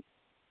this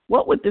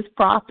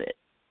profit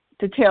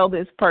to tell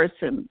this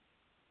person,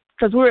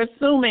 because we're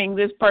assuming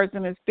this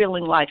person is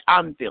feeling like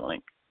I'm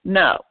feeling.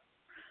 No.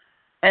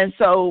 And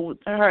so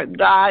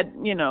God,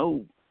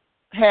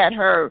 had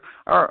her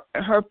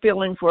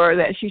feeling for her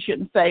that she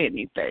shouldn't say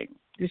anything,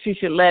 that she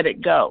should let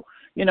it go.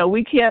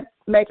 We can't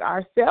make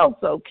ourselves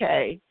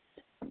okay,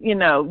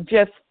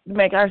 just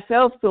make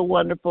ourselves feel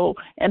wonderful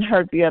and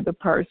hurt the other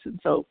person.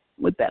 So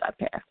with that, I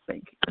pass.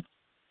 Thank you.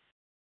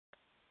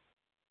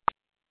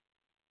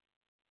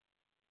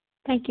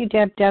 Thank you,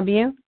 Deb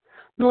W.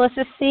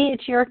 Melissa C.,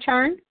 it's your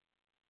turn.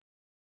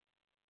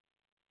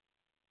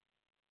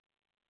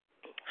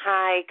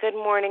 Hi, good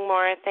morning,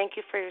 Maura. Thank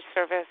you for your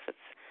service. It's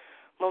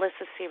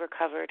Melissa C.,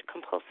 recovered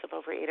compulsive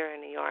overeater in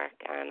New York.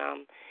 And,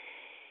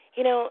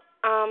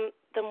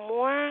 the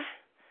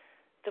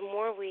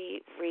more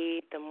we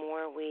read, the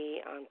more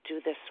we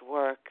do this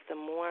work, the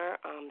more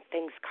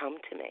things come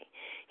to me.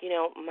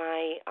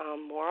 My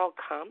moral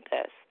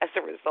compass, as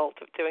a result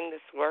of doing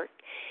this work,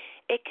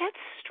 it gets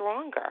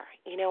stronger.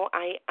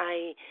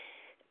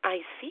 I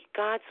seek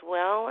God's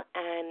will,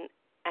 and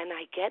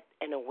I get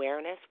an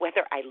awareness,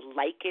 whether I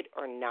like it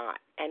or not.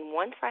 And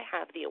once I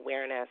have the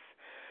awareness,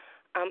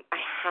 I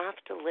have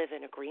to live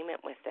in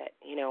agreement with it.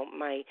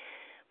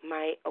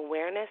 My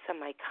awareness and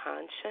my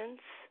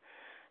conscience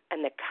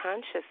and the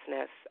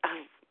consciousness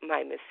of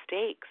my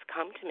mistakes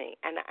come to me,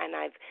 and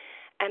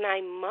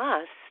I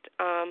must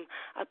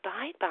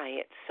abide by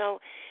it.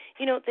 So,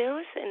 there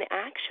was an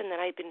action that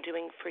I've been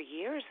doing for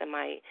years in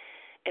my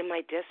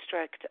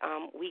district.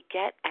 We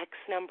get X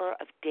number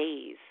of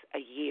days a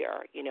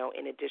year,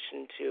 in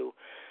addition to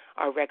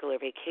our regular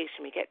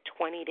vacation. We get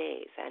 20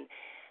 days, and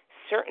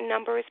certain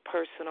number is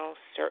personal,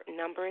 certain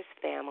number is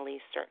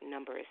family, certain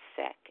number is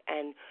sick.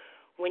 And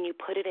when you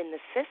put it in the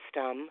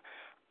system,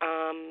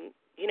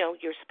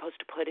 you're supposed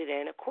to put it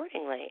in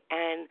accordingly.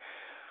 And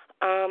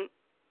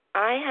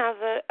I have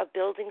a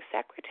building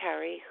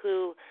secretary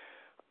who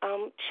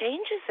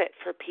changes it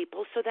for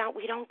people so that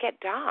we don't get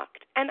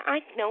docked. And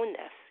I've known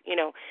this,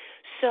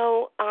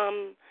 So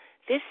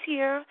this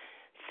year,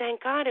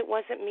 thank God it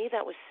wasn't me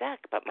that was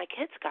sick, but my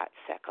kids got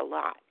sick a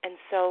lot. And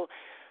so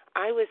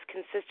I was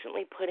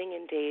consistently putting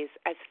in days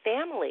as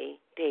family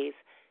days,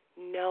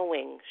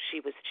 knowing she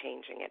was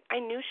changing it. I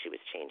knew she was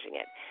changing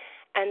it.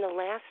 And the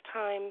last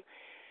time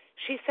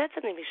she said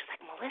something to me, she's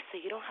like, Melissa,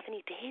 you don't have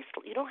any days,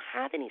 you don't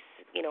have any,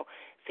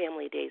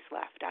 family days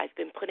left. I've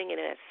been putting it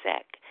in as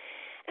sick.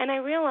 And I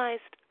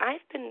realized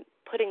I've been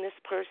putting this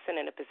person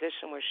in a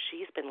position where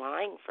she's been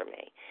lying for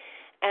me.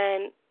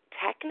 And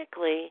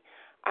technically,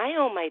 I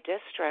owe my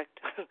district,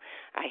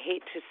 I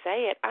hate to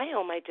say it, I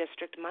owe my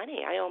district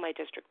money. I owe my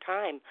district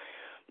time.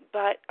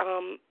 But,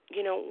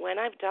 when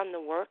I've done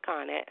the work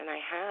on it, and I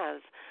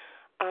have,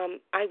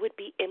 I would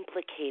be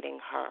implicating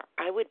her.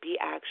 I would be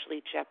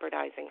actually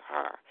jeopardizing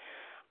her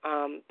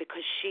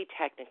because she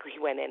technically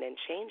went in and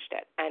changed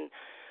it. And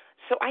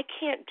so I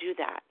can't do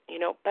that,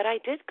 but I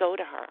did go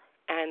to her.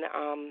 And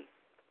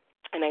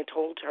I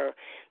told her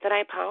that I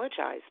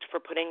apologized for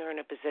putting her in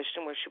a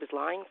position where she was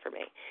lying for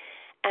me.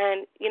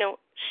 And,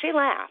 she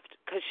laughed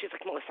because she's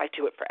like, Melissa, I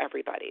do it for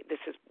everybody. This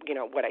is,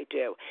 what I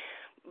do.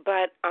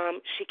 But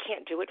she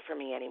can't do it for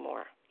me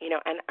anymore,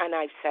 and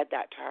I've said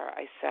that to her.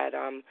 I said,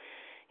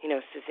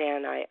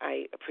 Suzanne,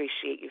 I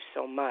appreciate you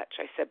so much.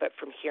 I said, but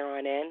from here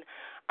on in,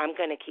 I'm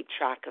going to keep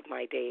track of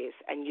my days,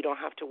 and you don't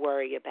have to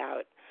worry about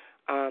it.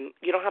 And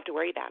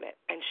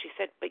she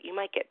said, but you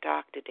might get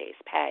docked a day's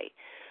pay.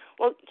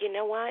 Well, you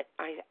know what?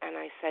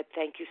 I said,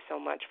 thank you so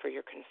much for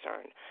your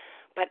concern.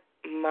 But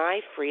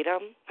my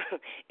freedom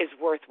is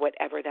worth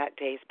whatever that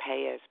day's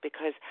pay is,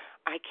 because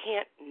I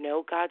can't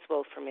know God's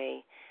will for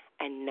me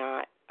and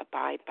not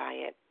abide by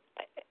it.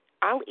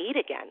 I'll eat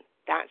again.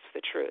 That's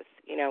the truth,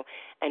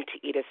 and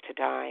to eat is to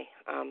die.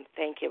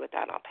 Thank you. With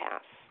that, I'll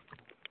pass.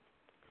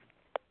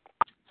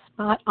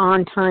 Spot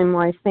on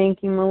time-wise.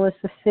 Thank you,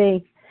 Melissa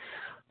C.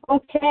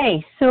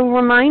 Okay, so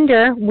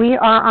reminder, we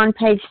are on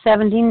page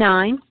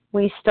 79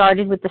 we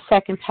started with the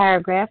second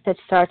paragraph that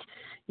starts,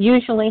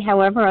 usually,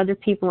 however, other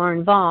people are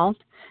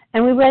involved.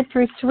 And we read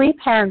through 3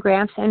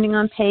 paragraphs ending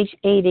on page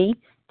 80,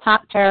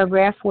 top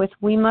paragraph with,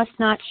 we must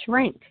not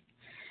shrink.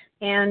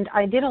 And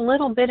I did a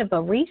little bit of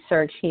a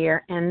research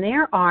here, and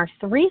there are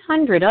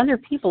 300 other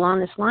people on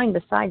this line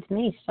besides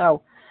me.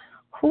 So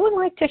who would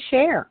like to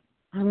share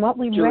on what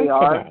we read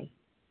today?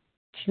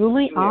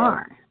 Julie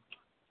R.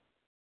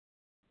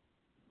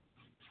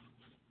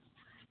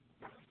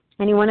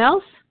 Anyone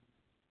else?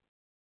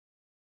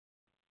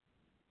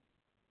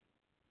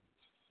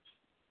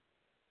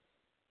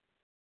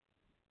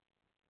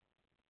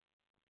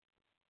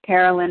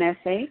 Carolyn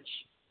S.H.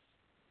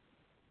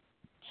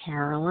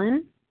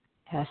 Carolyn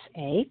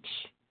S.H.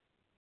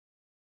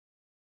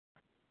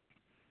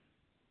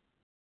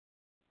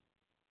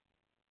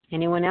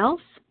 Anyone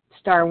else?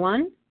 Star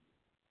 1.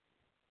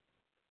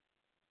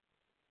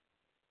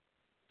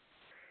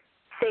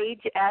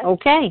 Sage S.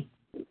 Okay.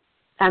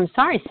 I'm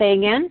sorry, say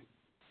again.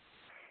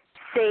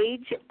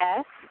 Sage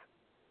S.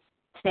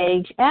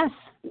 Sage S.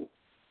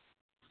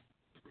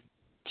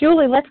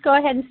 Julie, let's go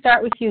ahead and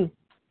start with you.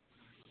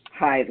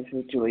 Hi, this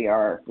is Julie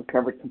R.,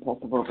 recovered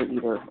compulsive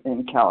overeater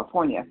in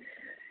California.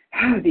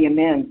 The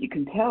amends, you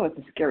can tell it's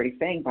a scary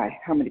thing by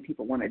how many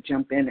people want to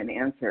jump in and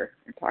answer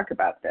and talk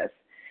about this.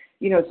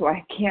 You know, so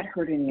I can't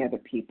hurt any other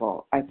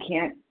people. I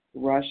can't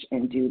rush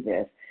and do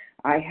this.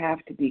 I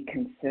have to be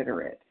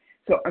considerate.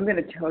 So I'm going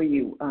to tell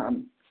you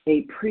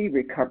a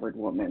pre-recovered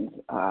woman's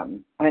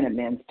an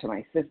amends to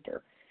my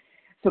sister.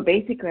 So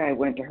basically I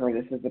went to her,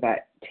 this was about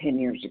 10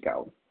 years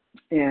ago,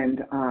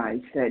 and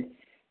I said,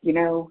 you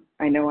know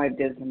I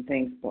did some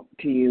things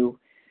to you,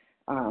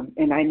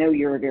 and I know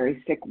you're a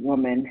very sick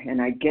woman,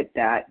 and I get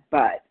that,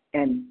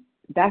 and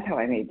that's how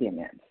I made the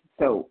amends.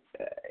 So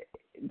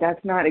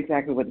that's not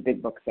exactly what the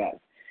big book says.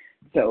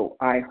 So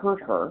I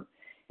hurt her,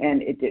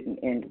 and it didn't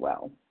end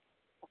well.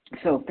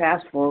 So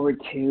fast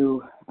forward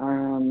to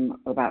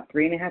about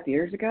 3.5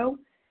 years ago,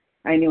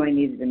 I knew I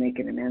needed to make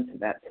an amends to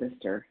that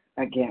sister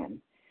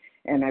again.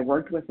 And I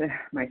worked with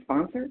my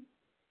sponsor.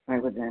 I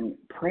was in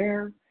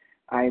prayer.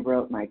 I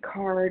wrote my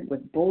card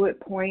with bullet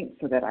points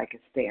so that I could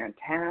stay on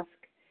task.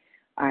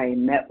 I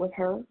met with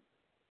her.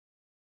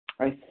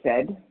 I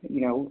said,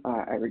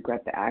 I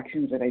regret the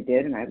actions that I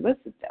did, and I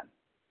listed them,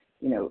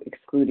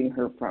 excluding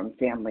her from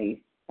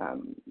family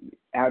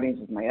outings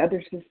with my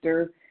other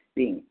sister,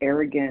 being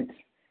arrogant,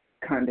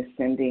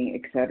 condescending,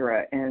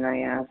 etc. And I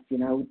asked,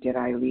 did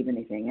I leave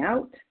anything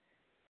out?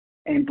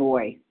 And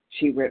boy,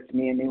 she ripped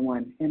me a new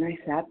one. And I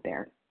sat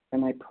there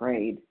and I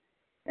prayed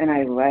and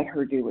I let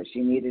her do what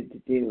she needed to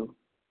do.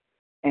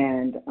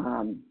 And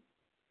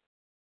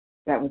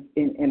that was,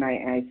 and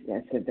I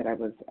said that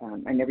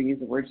I never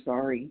used the word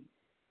sorry.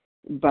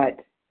 But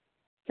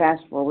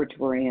fast forward to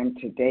where I am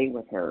today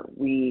with her,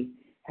 we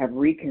have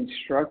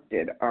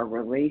reconstructed our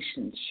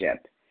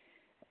relationship.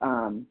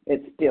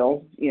 It's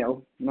still,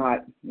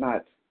 not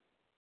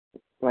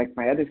like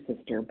my other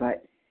sister,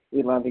 but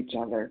we love each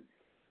other.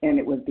 And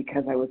it was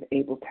because I was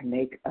able to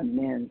make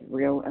amends,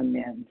 real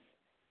amends,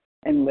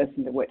 and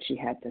listen to what she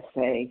had to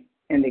say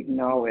and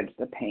acknowledge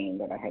the pain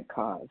that I had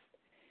caused.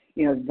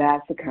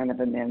 That's the kind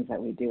of amends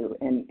that we do.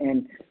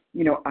 And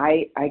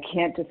I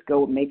can't just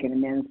go make an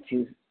amends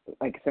to,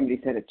 like somebody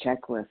said, a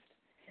checklist.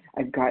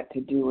 I've got to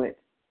do it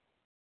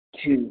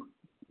to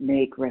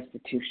make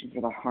restitution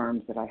for the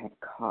harms that I have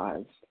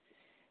caused.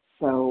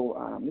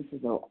 So this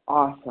is an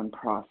awesome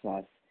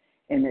process,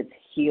 and it's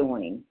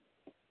healing.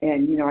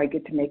 And, I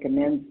get to make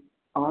amends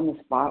on the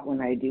spot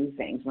when I do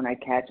things, when I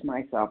catch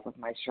myself with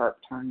my sharp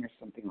tongue or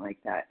something like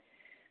that.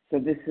 So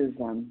this is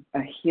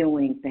a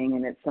healing thing,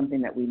 and it's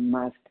something that we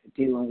must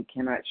do, and we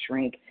cannot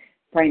shrink.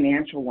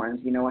 Financial ones,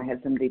 I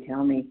had somebody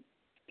tell me,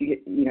 you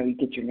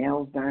get your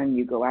nails done,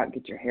 you go out and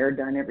get your hair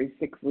done every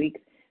 6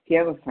 weeks. If you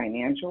have a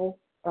financial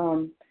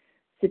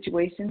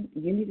situation,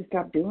 you need to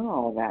stop doing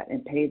all of that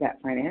and pay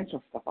that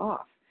financial stuff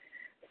off.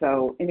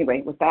 So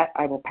anyway, with that,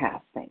 I will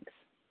pass. Thanks.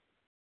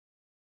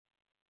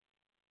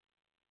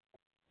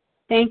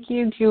 Thank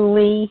you,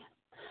 Julie.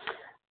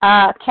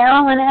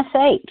 Carolyn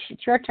S.H.,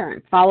 it's your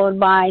turn, followed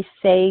by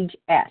Sage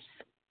S.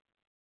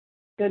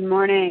 Good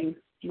morning,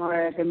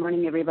 Maura. Good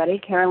morning, everybody.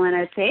 Carolyn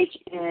S.H.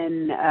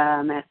 in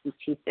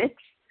Massachusetts.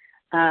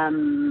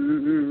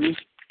 I'm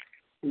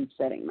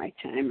setting my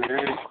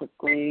timer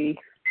quickly.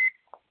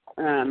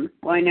 Well,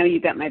 I know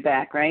you got my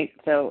back, right?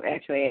 So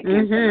actually, I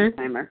can't set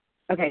my timer.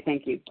 Okay,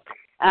 thank you.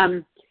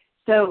 I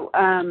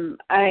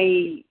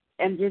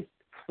am just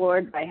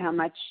floored by how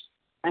much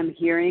I'm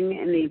hearing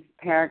in these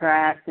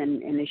paragraphs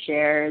and in the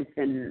shares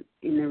and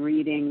in the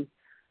reading.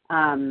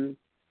 I'm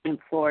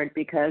floored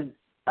because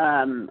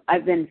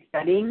I've been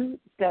studying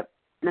Step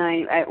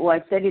 9.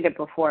 I've studied it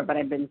before, but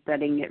I've been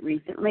studying it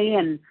recently,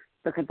 and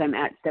because I'm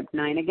at Step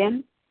 9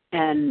 again.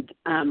 And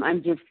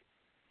I'm just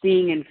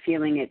seeing and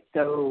feeling it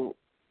so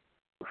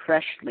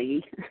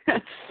freshly.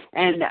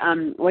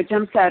 And what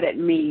jumps out at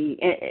me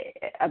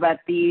about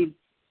these,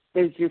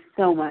 there's just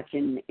so much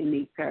in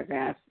these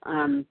paragraphs.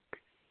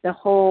 The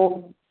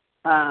whole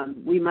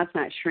we must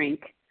not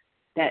shrink.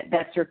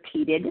 that's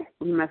repeated.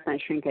 We must not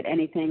shrink at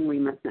anything. We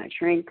must not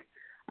shrink.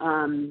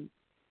 And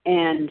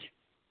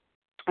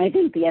I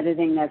think the other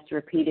thing that's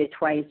repeated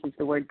twice is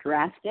the word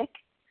drastic,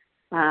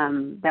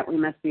 that we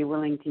must be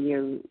willing to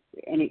use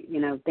any,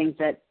 things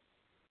that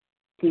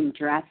seem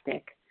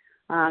drastic.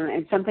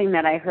 And something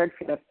that I heard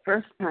for the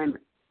first time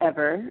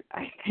ever,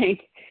 I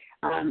think,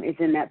 is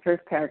in that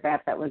first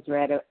paragraph that was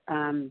read.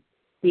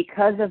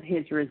 Because of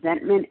his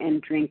resentment and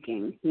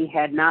drinking, he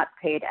had not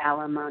paid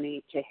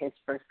alimony to his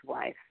first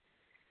wife.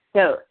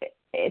 So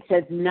it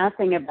says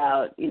nothing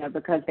about,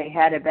 because they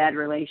had a bad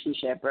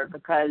relationship, or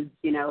because,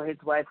 his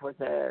wife was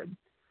a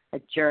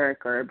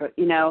jerk, or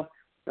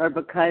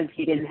because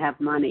he didn't have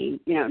money.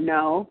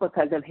 No,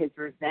 because of his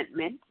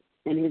resentment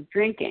and his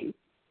drinking,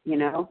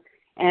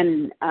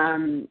 And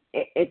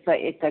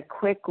it's a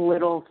quick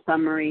little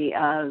summary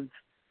of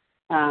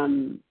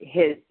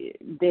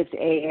this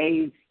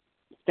AA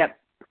step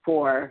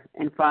 4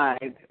 and 5,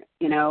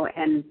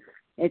 and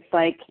it's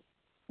like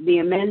the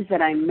amends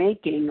that I'm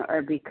making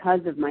are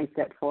because of my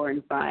step 4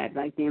 and 5.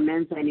 Like the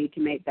amends I need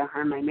to make, the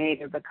harm I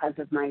made, are because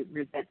of my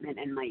resentment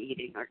and my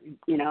eating, or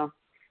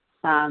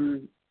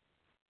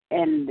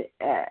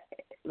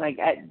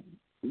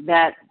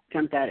that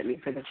jumped out at me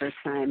for the first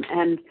time.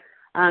 And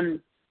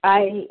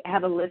I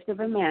have a list of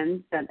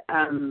amends that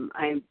I'm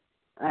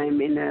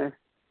in the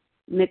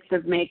midst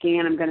of making,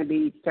 and I'm going to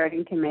be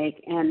starting to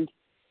make. And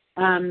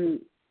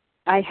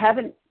I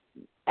haven't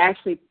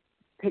actually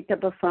picked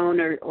up a phone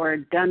or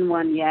done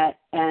one yet.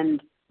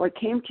 And what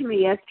came to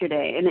me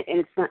yesterday, and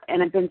it's not,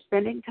 and I've been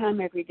spending time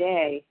every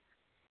day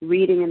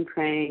reading and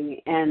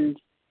praying. And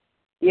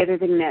the other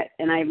thing that,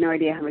 and I have no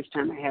idea how much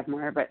time I have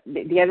more, but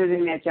the other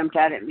thing that jumped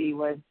out at me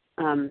was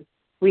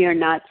we are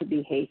not to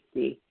be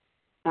hasty.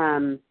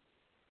 And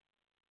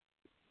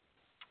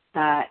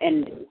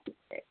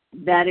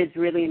that is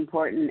really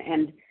important.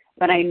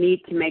 But I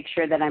need to make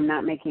sure that I'm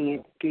not making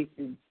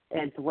excuses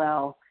as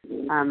well.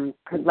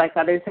 Because like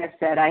others have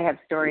said, I have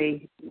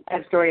story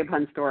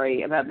upon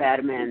story about bad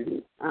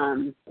amends.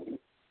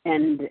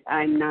 And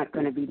I'm not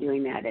going to be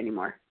doing that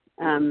anymore.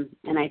 And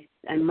my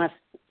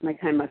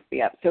time must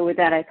be up. So with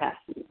that, I pass.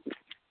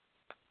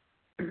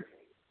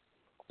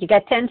 You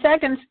got 10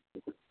 seconds.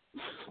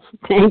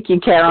 Thank you,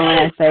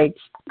 Carolyn Sage.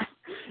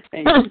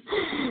 Thank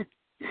you.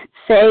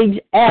 Sage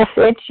S.,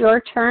 it's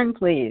your turn,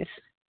 please.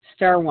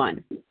 Star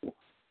 1.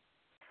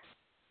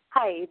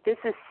 Hi, this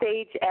is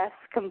Sage S.,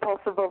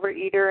 compulsive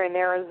overeater in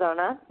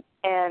Arizona,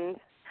 and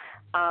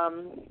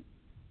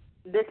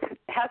this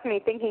has me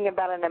thinking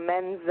about an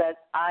amends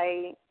that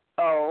I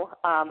owe.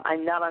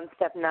 I'm not on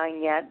step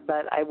 9 yet,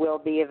 but I will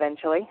be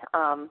eventually.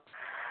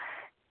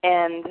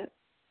 And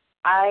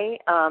I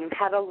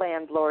had a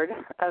landlord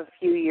a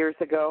few years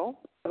ago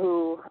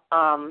who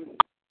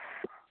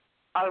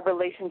our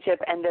relationship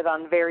ended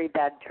on very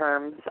bad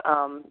terms.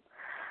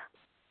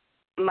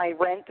 My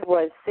rent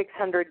was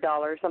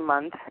 $600 a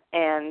month,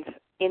 and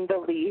in the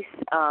lease,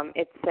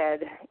 it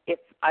said if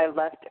I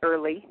left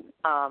early,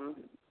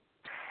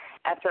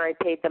 after I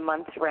paid the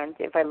month's rent,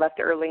 if I left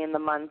early in the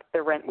month,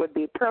 the rent would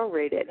be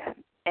prorated.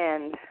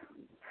 And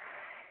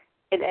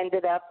it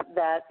ended up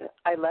that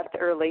I left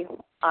early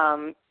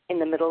in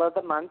the middle of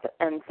the month,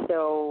 and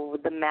so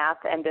the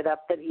math ended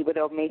up that he would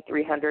owe me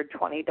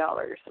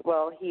 $320.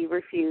 Well, he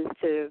refused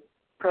to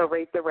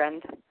prorate the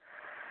rent,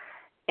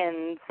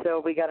 and so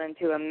we got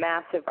into a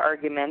massive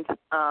argument,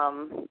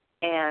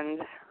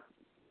 and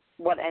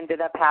what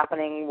ended up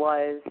happening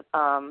was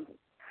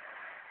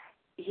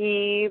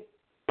he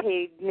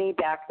paid me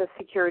back the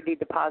security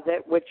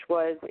deposit, which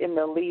was in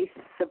the lease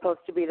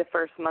supposed to be the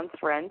first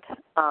month's rent.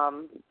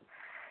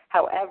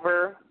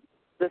 However,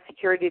 the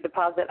security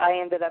deposit I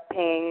ended up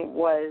paying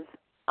was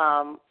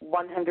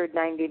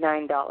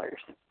 $199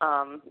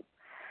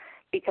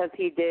 because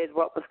he did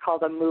what was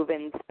called a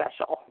move-in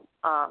special.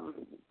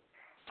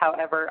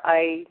 However,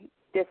 I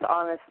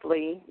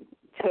dishonestly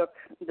took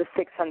the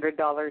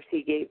 $600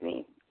 he gave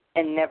me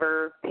and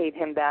never paid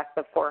him back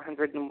the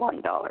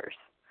 $401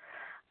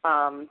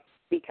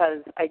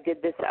 because I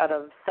did this out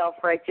of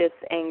self-righteous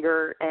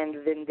anger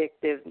and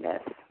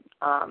vindictiveness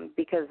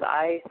because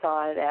I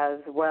saw it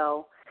as,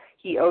 well,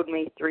 he owed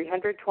me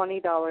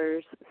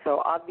 $320,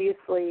 so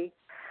obviously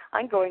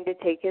I'm going to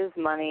take his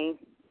money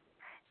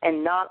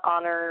and not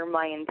honor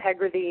my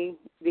integrity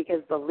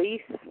because the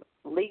lease,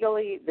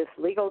 legally, this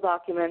legal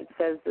document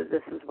says that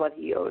this is what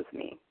he owes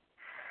me.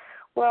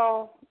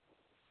 Well,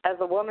 as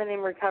a woman in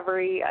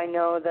recovery, I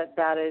know that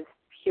that is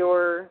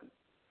pure,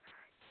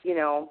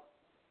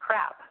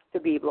 crap, to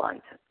be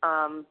blunt.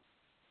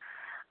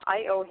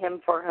 I owe him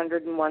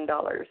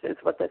 $401 is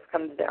what this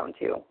comes down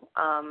to.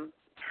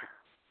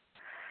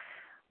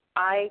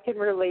 I can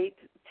relate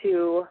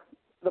to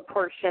the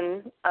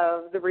portion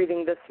of the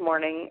reading this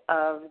morning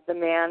of the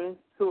man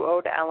who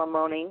owed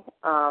alimony,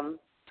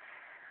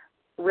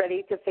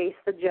 ready to face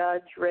the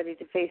judge, ready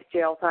to face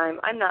jail time.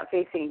 I'm not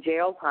facing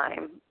jail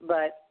time,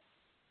 but,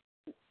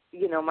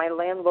 my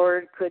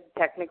landlord could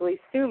technically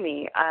sue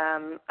me.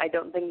 I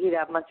don't think he'd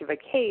have much of a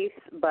case,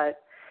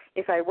 but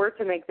if I were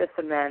to make this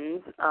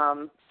amends,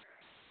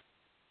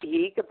 he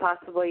he could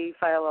possibly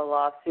file a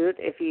lawsuit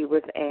if he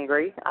was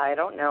angry. I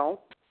don't know,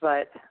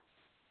 but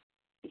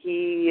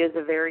he is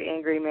a very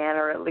angry man,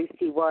 or at least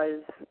he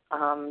was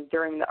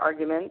during the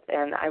argument,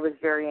 and I was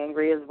very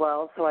angry as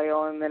well, so I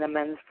owe him an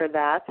amends for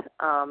that.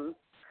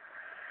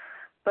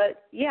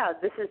 But, yeah,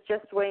 this is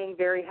just weighing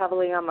very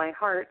heavily on my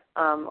heart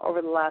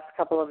over the last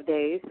couple of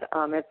days.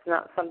 It's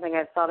not something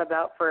I've thought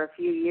about for a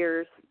few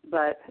years,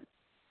 but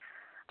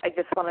I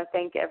just want to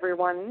thank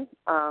everyone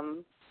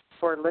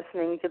for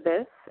listening to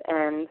this,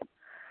 and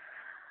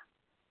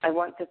I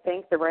want to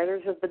thank the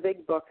writers of the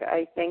Big Book.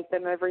 I thank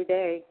them every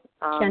day.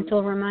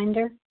 Gentle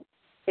reminder.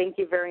 Thank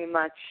you very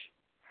much.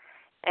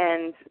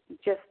 And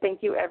just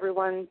thank you,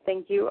 everyone.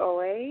 Thank you,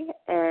 OA.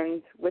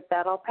 And with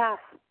that, I'll pass.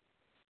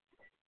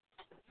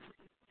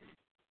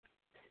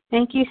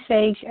 Thank you,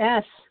 Sage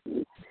S.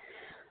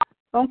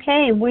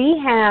 Okay,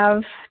 we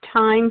have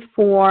time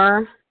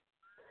for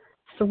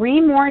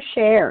 3 more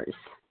shares.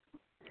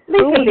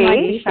 Lisa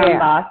B. from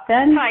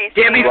Boston. Hi,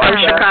 Debbie from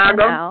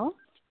Chicago.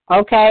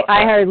 Okay,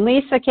 I heard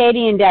Lisa,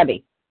 Katie, and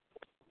Debbie.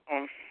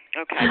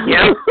 Okay,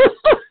 yeah.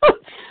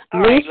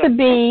 Lisa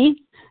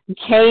B,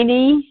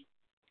 Katie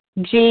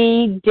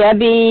G,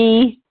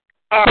 Debbie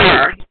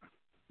R.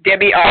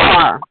 Debbie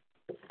R.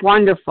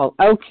 Wonderful.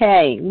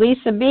 Okay,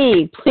 Lisa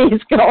B, please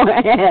go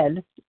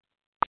ahead.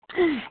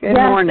 Good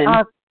morning.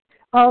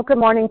 Good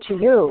morning to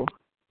you.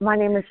 My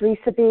name is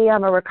Lisa B.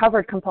 I'm a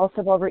recovered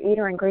compulsive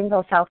overeater in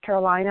Greenville, South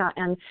Carolina,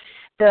 and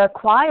the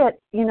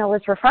quiet,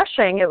 was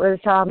refreshing. It was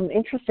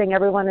interesting.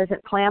 Everyone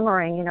isn't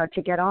clamoring,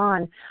 to get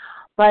on.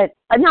 But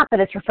not that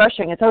it's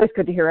refreshing. It's always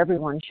good to hear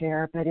everyone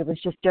share, but it was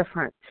just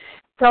different.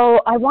 So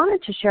I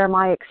wanted to share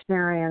my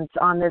experience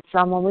on this.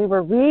 When we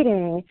were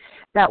reading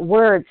that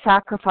word,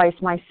 sacrifice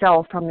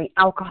myself from the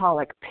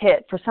alcoholic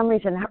pit, for some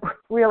reason that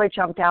really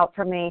jumped out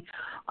for me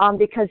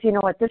because,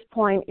 at this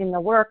point in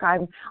the work,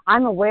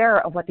 I'm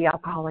aware of what the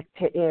alcoholic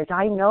pit is.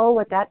 I know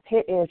what that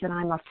pit is, and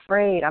I'm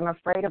afraid. I'm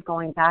afraid of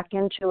going back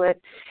into it.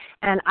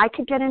 And I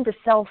could get into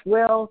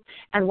self-will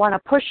and want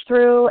to push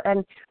through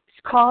and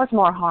cause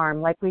more harm,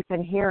 like we've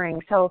been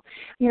hearing. So,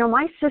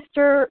 my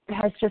sister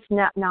has just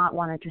not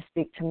wanted to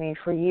speak to me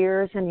for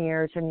years and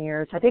years and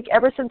years. I think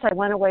ever since I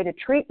went away to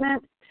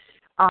treatment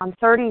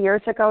 30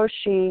 years ago,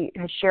 she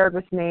has shared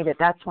with me that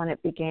that's when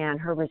it began,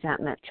 her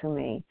resentment to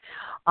me.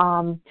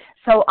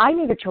 So I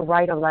needed to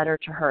write a letter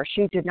to her.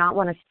 She did not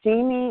want to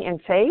see me in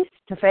face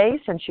to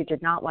face, and she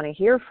did not want to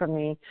hear from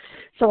me.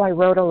 So I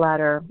wrote a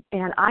letter,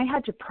 and I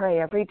had to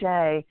pray every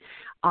day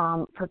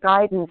for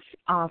guidance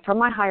from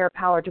my higher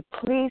power to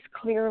please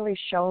clearly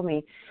show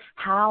me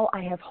how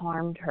I have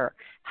harmed her.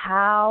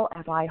 How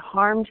have I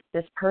harmed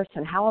this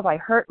person? How have I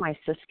hurt my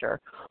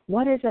sister?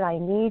 What is it I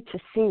need to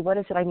see? What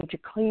is it I need to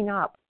clean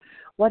up?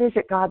 What is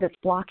it, God, that's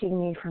blocking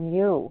me from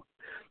you?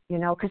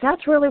 Because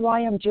that's really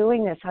why I'm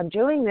doing this. I'm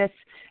doing this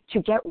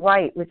to get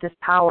right with this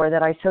power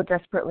that I so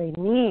desperately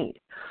need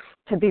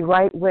to be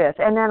right with,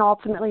 and then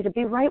ultimately to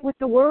be right with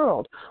the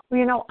world.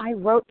 Well, I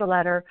wrote the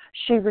letter.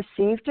 She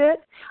received it.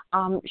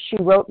 She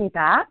wrote me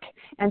back,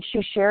 and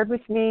she shared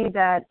with me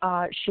that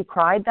she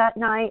cried that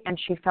night, and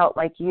she felt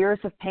like years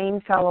of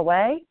pain fell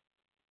away,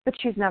 but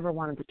she's never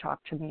wanted to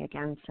talk to me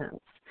again since.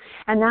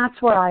 And that's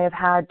where I have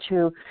had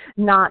to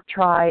not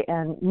try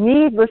and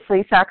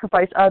needlessly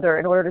sacrifice other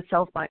in order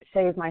to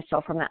save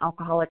myself from the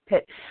alcoholic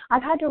pit.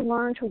 I've had to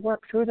learn to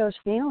work through those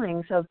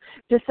feelings of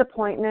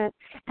disappointment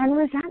and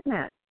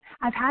resentment.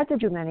 I've had to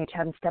do many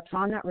 10 steps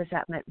on that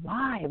resentment.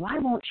 Why? Why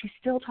won't she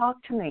still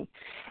talk to me?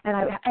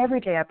 And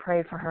every day I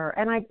pray for her,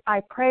 and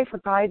I pray for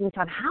guidance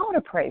on how to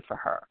pray for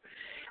her.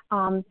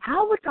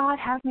 How would God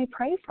have me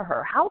pray for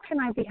her? How can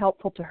I be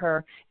helpful to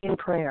her in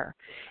prayer?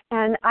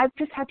 And I've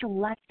just had to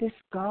let this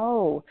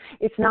go.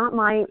 It's not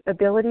my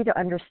ability to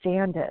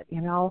understand it,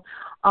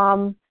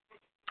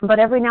 but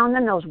every now and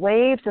then those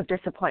waves of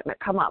disappointment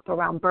come up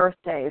around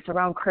birthdays,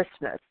 around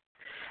Christmas.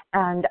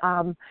 And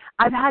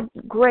I've had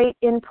great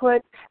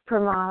input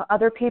from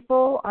other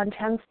people on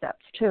 10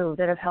 steps, too,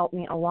 that have helped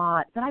me a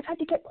lot. But I've had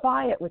to get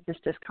quiet with this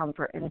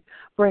discomfort and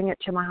bring it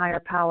to my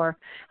higher power.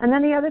 And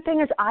then the other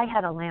thing is I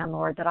had a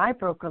landlord that I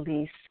broke a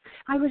lease.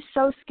 I was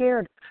so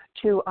scared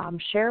to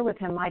share with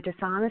him my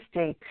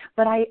dishonesty.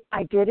 But I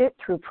did it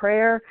through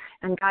prayer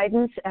and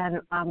guidance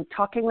and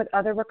talking with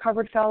other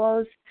recovered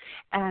fellows.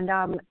 And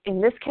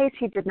in this case,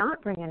 he did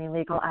not bring any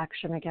legal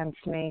action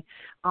against me.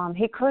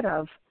 He could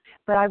have.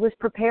 But I was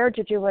prepared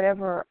to do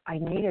whatever I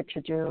needed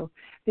to do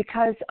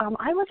because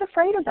I was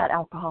afraid of that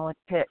alcoholic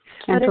pit.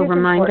 Gentle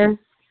reminder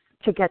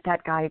to get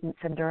that guidance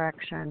and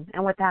direction.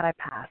 And with that, I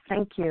pass.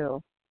 Thank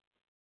you.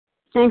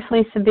 Thanks,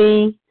 Lisa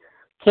B.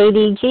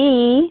 Katie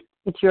G.,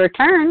 it's your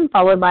turn,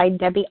 followed by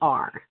Debbie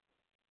R.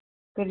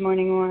 Good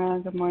morning, Maura.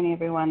 Good morning,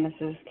 everyone. This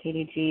is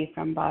Katie G.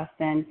 from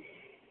Boston.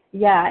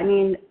 Yeah,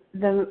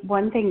 the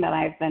one thing that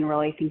I've been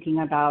really thinking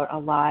about a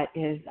lot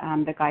is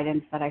the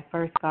guidance that I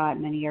first got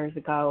many years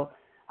ago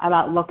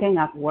about looking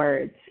up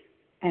words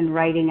and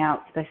writing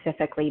out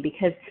specifically,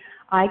 because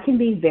I can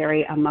be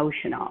very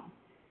emotional.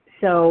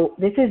 So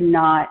this is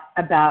not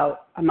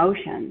about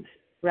emotions,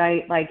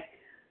 right? Like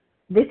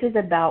this is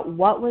about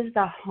what was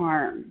the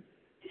harm.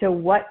 So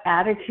what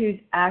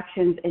attitudes,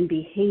 actions, and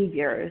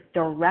behaviors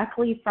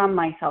directly from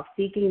my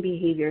self-seeking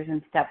behaviors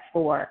in step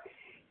 4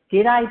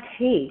 did I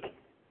take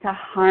to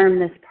harm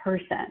this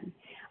person?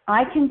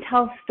 I can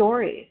tell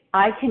stories.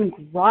 I can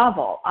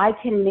grovel. I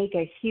can make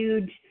a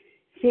huge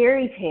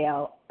fairy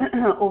tale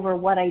over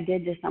what I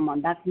did to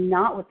someone. That's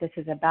not what this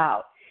is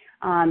about.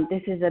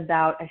 This is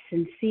about a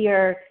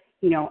sincere,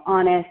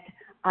 honest,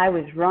 I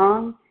was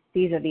wrong.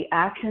 These are the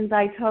actions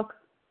I took.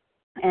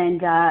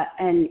 And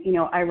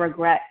I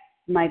regret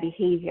my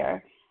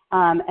behavior.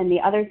 And the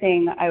other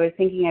thing I was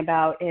thinking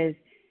about is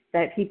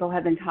that people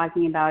have been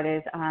talking about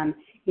is,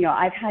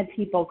 I've had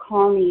people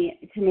call me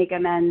to make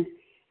amends,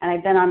 and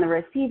I've been on the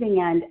receiving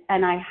end,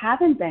 and I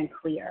haven't been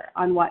clear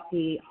on what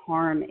the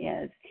harm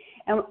is.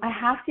 And I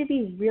have to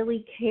be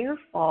really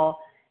careful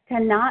to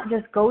not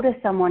just go to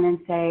someone and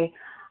say,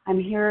 I'm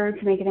here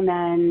to make an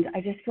amend.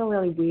 I just feel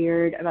really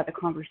weird about the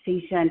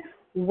conversation.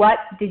 What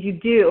did you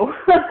do?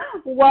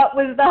 What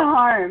was the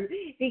harm?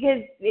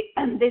 Because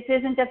this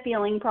isn't a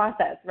feeling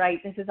process, right?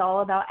 This is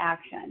all about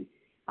action.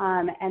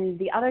 And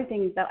the other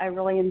thing that I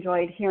really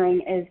enjoyed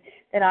hearing is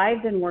that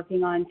I've been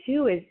working on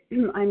too is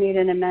I made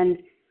an amend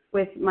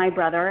with my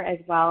brother as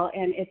well.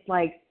 And it's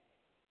like,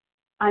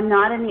 I'm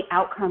not in the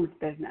outcomes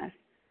business,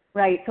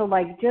 right? So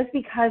like just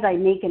because I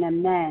make an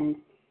amend,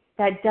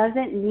 that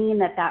doesn't mean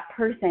that that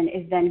person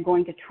is then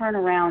going to turn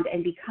around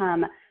and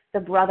become the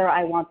brother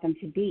I want them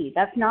to be.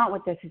 That's not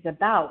what this is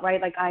about,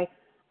 right? Like I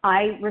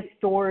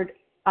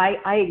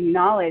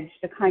acknowledged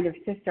the kind of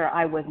sister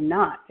I was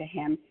not to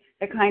him,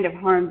 the kind of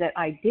harm that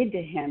I did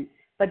to him.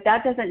 But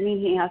that doesn't mean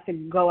he has to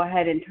go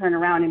ahead and turn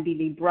around and be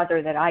the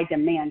brother that I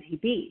demand he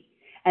be.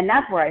 And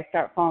that's where I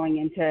start falling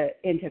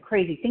into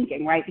crazy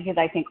thinking, right? Because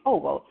I think, oh,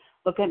 well,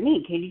 look at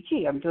me,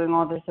 KDG. I'm doing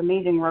all this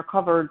amazing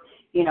recovered,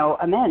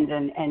 amend,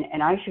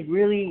 and I should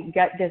really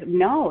get this.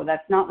 No,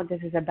 that's not what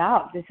this is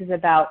about. This is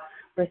about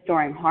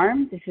restoring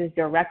harm. This is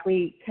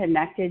directly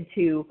connected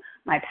to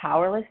my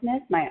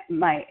powerlessness,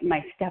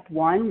 my step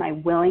 1, my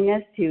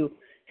willingness to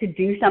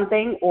do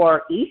something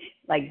or eat.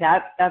 Like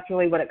that's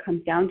really what it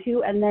comes down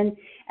to. And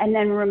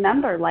then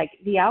remember, like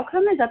the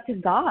outcome is up to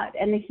God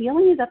and the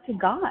healing is up to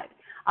God.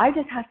 I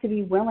just have to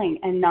be willing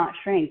and not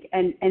shrink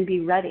and be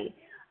ready.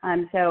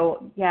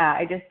 So yeah,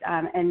 I just,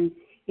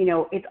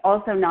 it's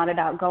also not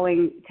about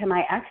going to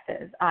my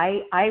exes.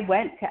 I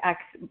went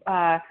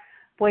to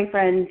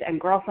boyfriends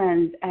and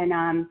girlfriends,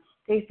 and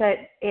they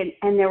said,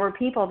 and there were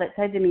people that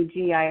said to me,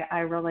 gee, I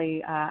don't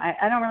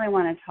really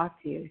want to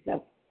talk to you.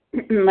 So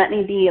let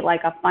me be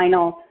like a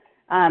final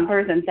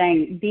person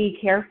saying, be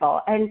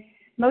careful. And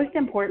most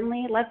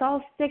importantly, let's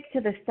all stick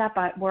to the step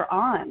we're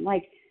on.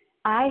 Like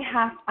I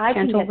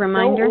can get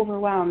so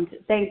overwhelmed,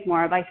 thanks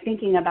Maura, by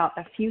thinking about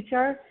the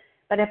future.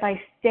 But if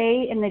I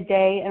stay in the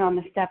day and on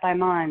the step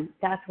I'm on,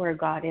 that's where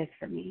God is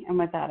for me. And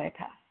with that, I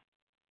pass.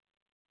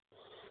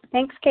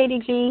 Thanks, Katie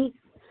G.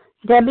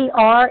 Debbie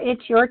R.,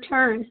 it's your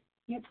turn.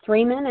 You have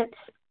 3 minutes.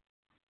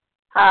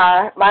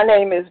 Hi, my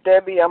name is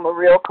Debbie. I'm a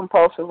real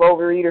compulsive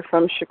overeater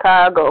from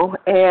Chicago.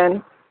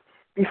 And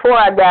before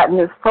I got in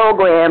this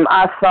program,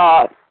 I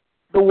thought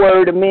the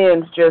word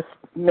amends just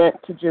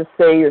meant to just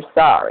say you're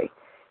sorry,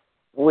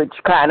 which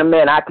kind of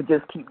meant I could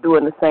just keep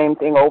doing the same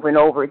thing over and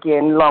over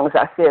again as long as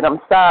I said I'm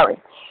sorry.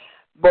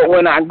 But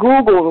when I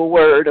Google the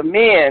word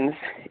amends,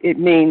 it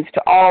means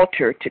to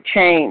alter, to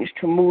change,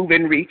 to move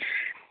and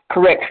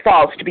correct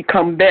faults, to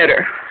become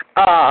better.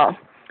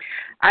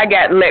 I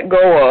got let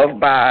go of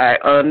by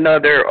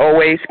another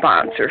OA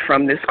sponsor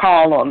from this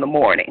call on the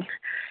morning.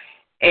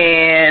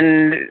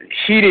 And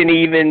she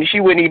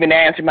wouldn't even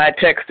answer my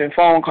text and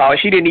phone call.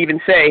 She didn't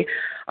even say,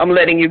 I'm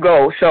letting you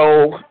go.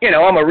 So,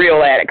 I'm a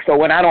real addict. So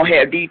when I don't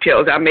have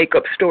details, I make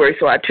up stories.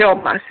 So I tell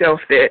myself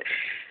that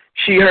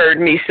she heard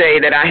me say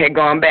that I had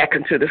gone back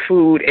into the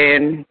food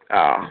and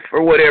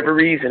for whatever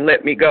reason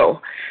let me go.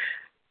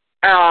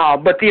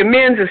 But the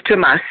amends is to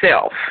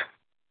myself.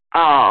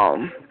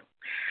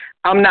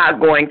 I'm not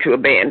going to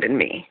abandon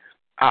me.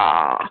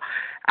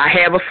 I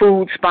have a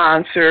food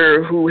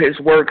sponsor who has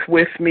worked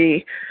with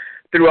me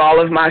through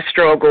all of my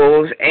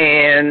struggles,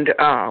 and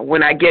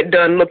when I get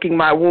done looking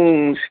my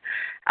wounds,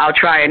 I'll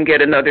try and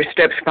get another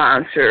step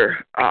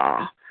sponsor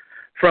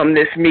from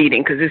this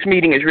meeting, because this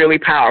meeting is really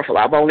powerful.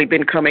 I've only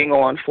been coming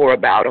on for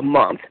about a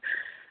month.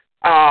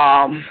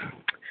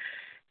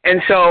 And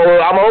so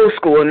I'm old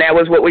school, and that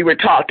was what we were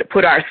taught, to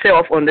put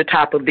ourselves on the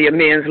top of the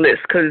amends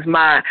list, because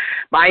my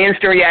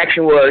instant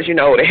reaction was,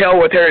 to hell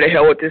with her, to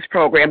hell with this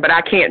program, but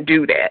I can't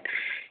do that.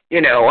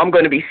 I'm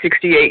going to be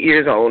 68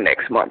 years old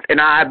next month,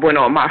 and I went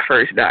on my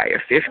first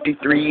diet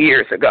 53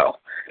 years ago.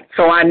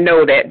 So I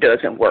know that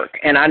doesn't work,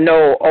 and I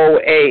know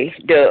OA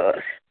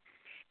does.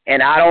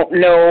 And I don't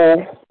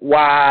know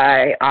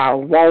why I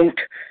won't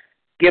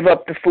give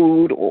up the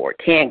food or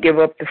can't give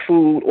up the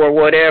food or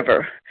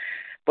whatever.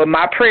 But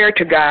my prayer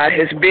to God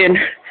has been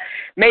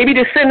maybe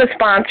to send a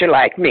sponsor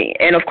like me.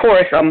 And, of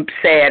course, I'm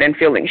sad and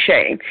feeling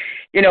shame.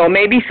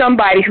 Maybe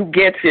somebody who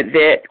gets it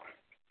that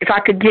if I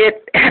could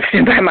get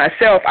abstinent by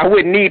myself, I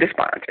wouldn't need a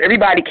sponsor.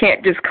 Everybody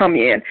can't just come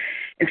in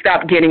and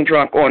stop getting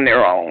drunk on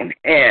their own.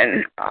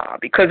 And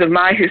because of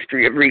my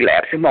history of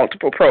relapse in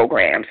multiple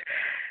programs,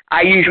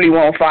 I usually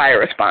won't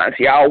fire a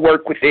sponsor. I'll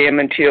work with them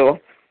until,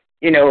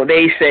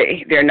 they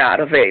say they're not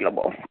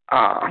available.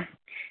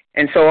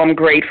 And so I'm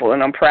grateful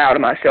and I'm proud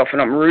of myself,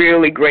 and I'm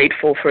really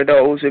grateful for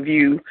those of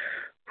you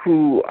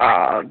who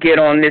get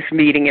on this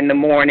meeting in the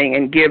morning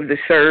and give the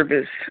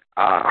service,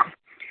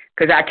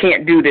 because I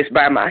can't do this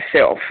by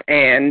myself.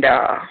 And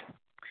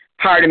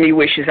part of me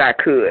wishes I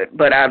could,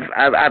 but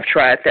I've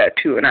tried that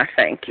too, and I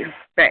thank you.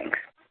 Thanks.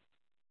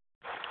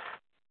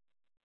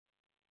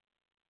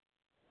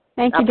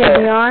 Thank you,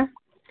 Debbie R.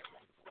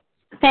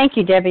 Thank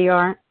you, Debbie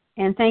R.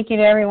 And thank you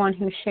to everyone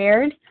who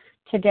shared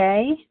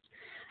today.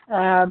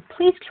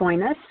 Please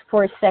join us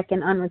for a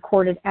second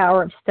unrecorded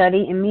hour of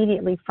study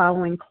immediately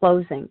following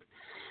closing.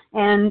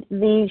 And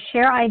the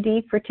share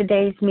ID for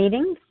today's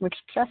meeting, which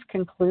just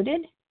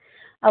concluded,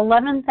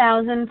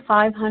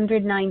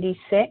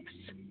 11,596,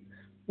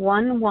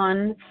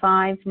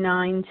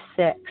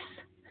 11596.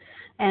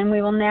 And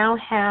we will now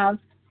have,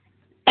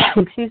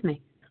 we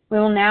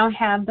will now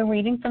have the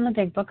reading from the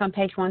Big Book on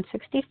page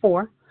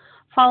 164,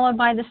 followed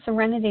by the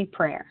Serenity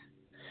Prayer.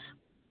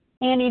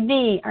 Annie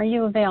V., are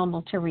you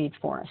available to read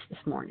for us this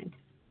morning?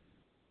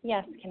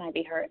 Yes, can I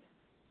be heard?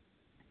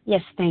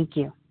 Yes, thank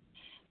you.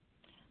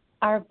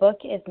 Our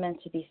book is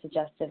meant to be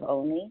suggestive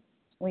only.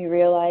 We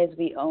realize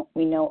we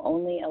know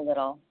only a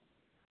little.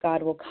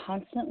 God will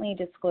constantly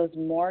disclose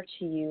more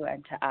to you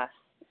and to us.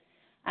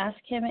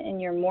 Ask Him in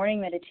your morning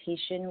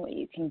meditation what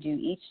you can do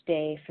each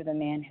day for the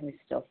man who is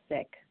still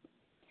sick.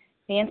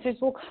 The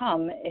answers will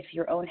come if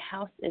your own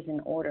house is in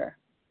order.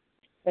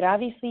 But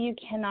obviously you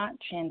cannot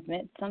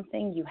transmit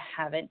something you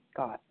haven't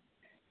got.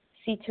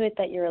 See to it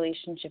that your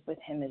relationship with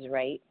Him is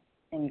right,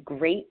 and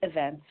great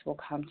events will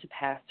come to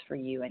pass for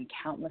you and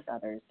countless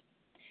others.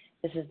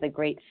 This is the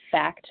great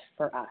fact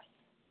for us.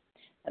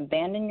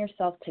 Abandon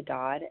yourself to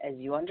God as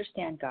you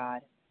understand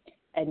God.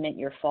 Admit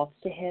your faults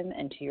to Him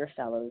and to your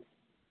fellows.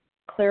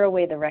 Clear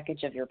away the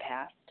wreckage of your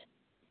past.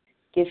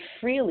 Give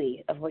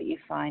freely of what you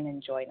find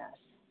and join us.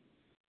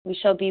 We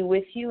shall be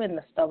with you in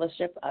the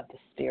fellowship of the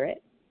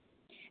Spirit,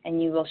 and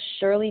you will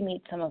surely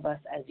meet some of us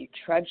as you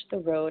trudge the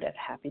road of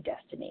happy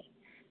destiny.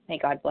 May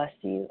God bless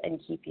you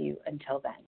and keep you until then.